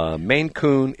 Maine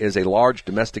Coon is a large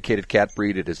domesticated cat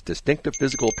breed. It has distinctive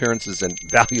physical appearances and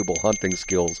valuable hunting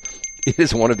skills. It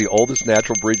is one of the oldest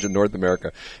natural breeds in North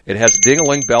America. It has a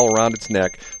ding-a-ling bell around its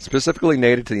neck, specifically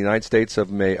native to the United States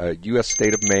of U.S.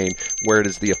 state of Maine, where it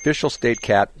is the official state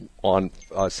cat on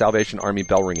Salvation Army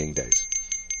bell ringing days.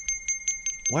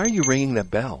 Why are you ringing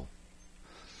that bell?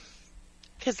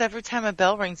 Because every time a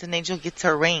bell rings, an angel gets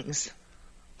her wings.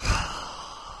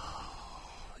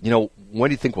 When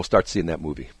do you think we'll start seeing that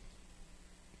movie?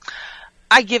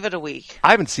 I give it a week.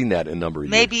 I haven't seen that in a number of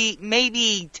years.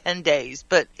 Maybe 10 days,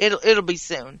 but it'll be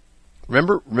soon.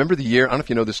 Remember the year? I don't know if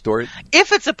you know this story.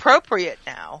 If it's appropriate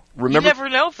now. You never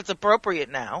know if it's appropriate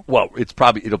now. Well,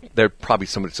 there'll probably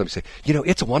somebody say,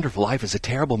 It's a Wonderful Life is a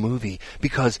terrible movie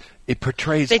because it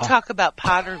portrays. They talk about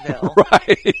Potterville.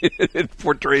 Right.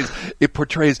 It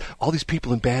portrays all these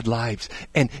people in bad lives,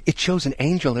 and it shows an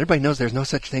angel, and everybody knows there's no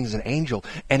such thing as an angel,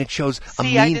 and it shows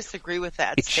I disagree with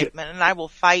that statement, and I will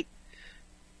fight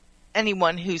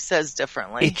anyone who says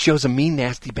differently. It shows a mean,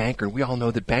 nasty banker, and we all know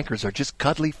that bankers are just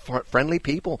cuddly, friendly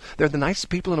people. They're the nicest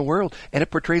people in the world, and it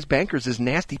portrays bankers as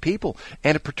nasty people,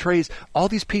 and it portrays all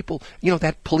these people,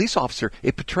 that police officer,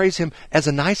 it portrays him as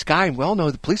a nice guy, and we all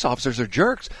know that police officers are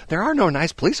jerks. There are no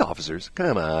nice police officers.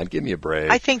 Come on, give me a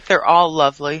break. I think they're all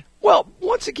lovely. Well,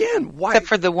 once again, why? Except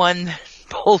for the one that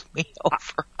pulled me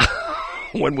over.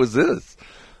 When was this?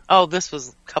 Oh, this was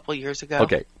a couple years ago.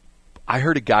 Okay. I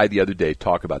heard a guy the other day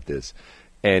talk about this,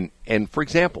 and for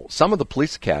example, some of the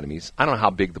police academies, I don't know how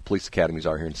big the police academies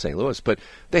are here in St. Louis, but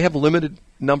they have a limited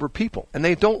number of people, and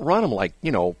they don't run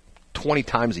them 20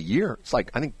 times a year. It's I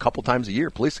think a couple times a year,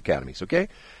 police academies, okay?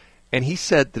 And he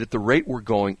said that at the rate we're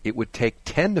going, it would take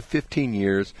 10 to 15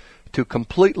 years to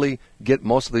completely get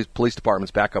most of these police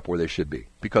departments back up where they should be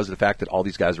because of the fact that all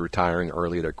these guys are retiring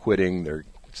early, they're quitting, they're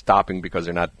stopping because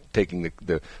they're not taking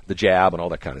the jab and all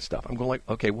that kind of stuff. I'm going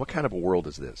okay, what kind of a world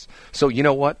is this? So you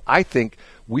know what? I think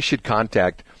we should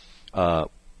contact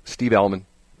Steve Ellman,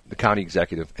 the county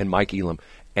executive, and Mike Elam,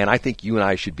 and I think you and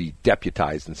I should be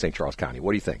deputized in St. Charles County.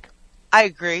 What do you think? I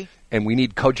agree. And we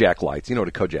need Kojak lights. You know what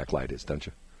a Kojak light is, don't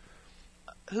you?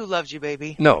 Who Loves You,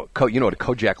 Baby? No, you know what a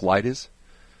Kojak light is?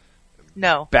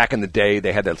 No. Back in the day,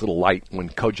 they had that little light when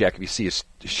Kojak, if you see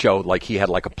a show, he had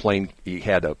a plane, he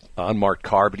had an unmarked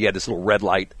car, but he had this little red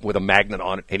light with a magnet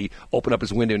on it, and he'd open up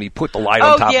his window and he'd put the light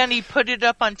on top. Oh, yeah, and he put it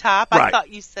up on top? Right. I thought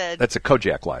you said... That's a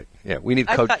Kojak light. Yeah, we need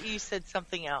I thought you said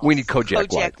something else. We need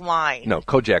Kojak light. line. No,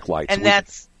 Kojak lights. And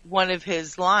that's one of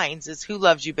his lines is, Who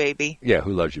Loves You, Baby? Yeah,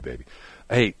 Who Loves You, Baby?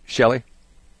 Hey, Shelley?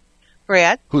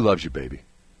 Brad? Who loves you, baby?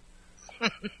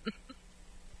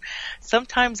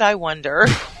 Sometimes I wonder.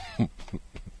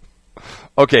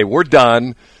 Okay, we're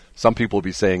done. Some people will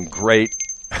be saying, great.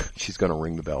 She's going to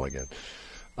ring the bell again.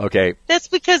 Okay. That's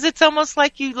because it's almost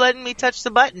like you letting me touch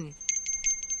the button.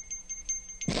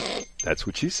 That's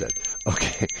what she said.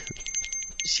 Okay.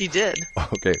 She did.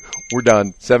 Okay, we're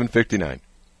done. 7:59.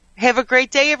 Have a great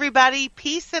day, everybody.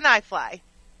 Peace and I fly.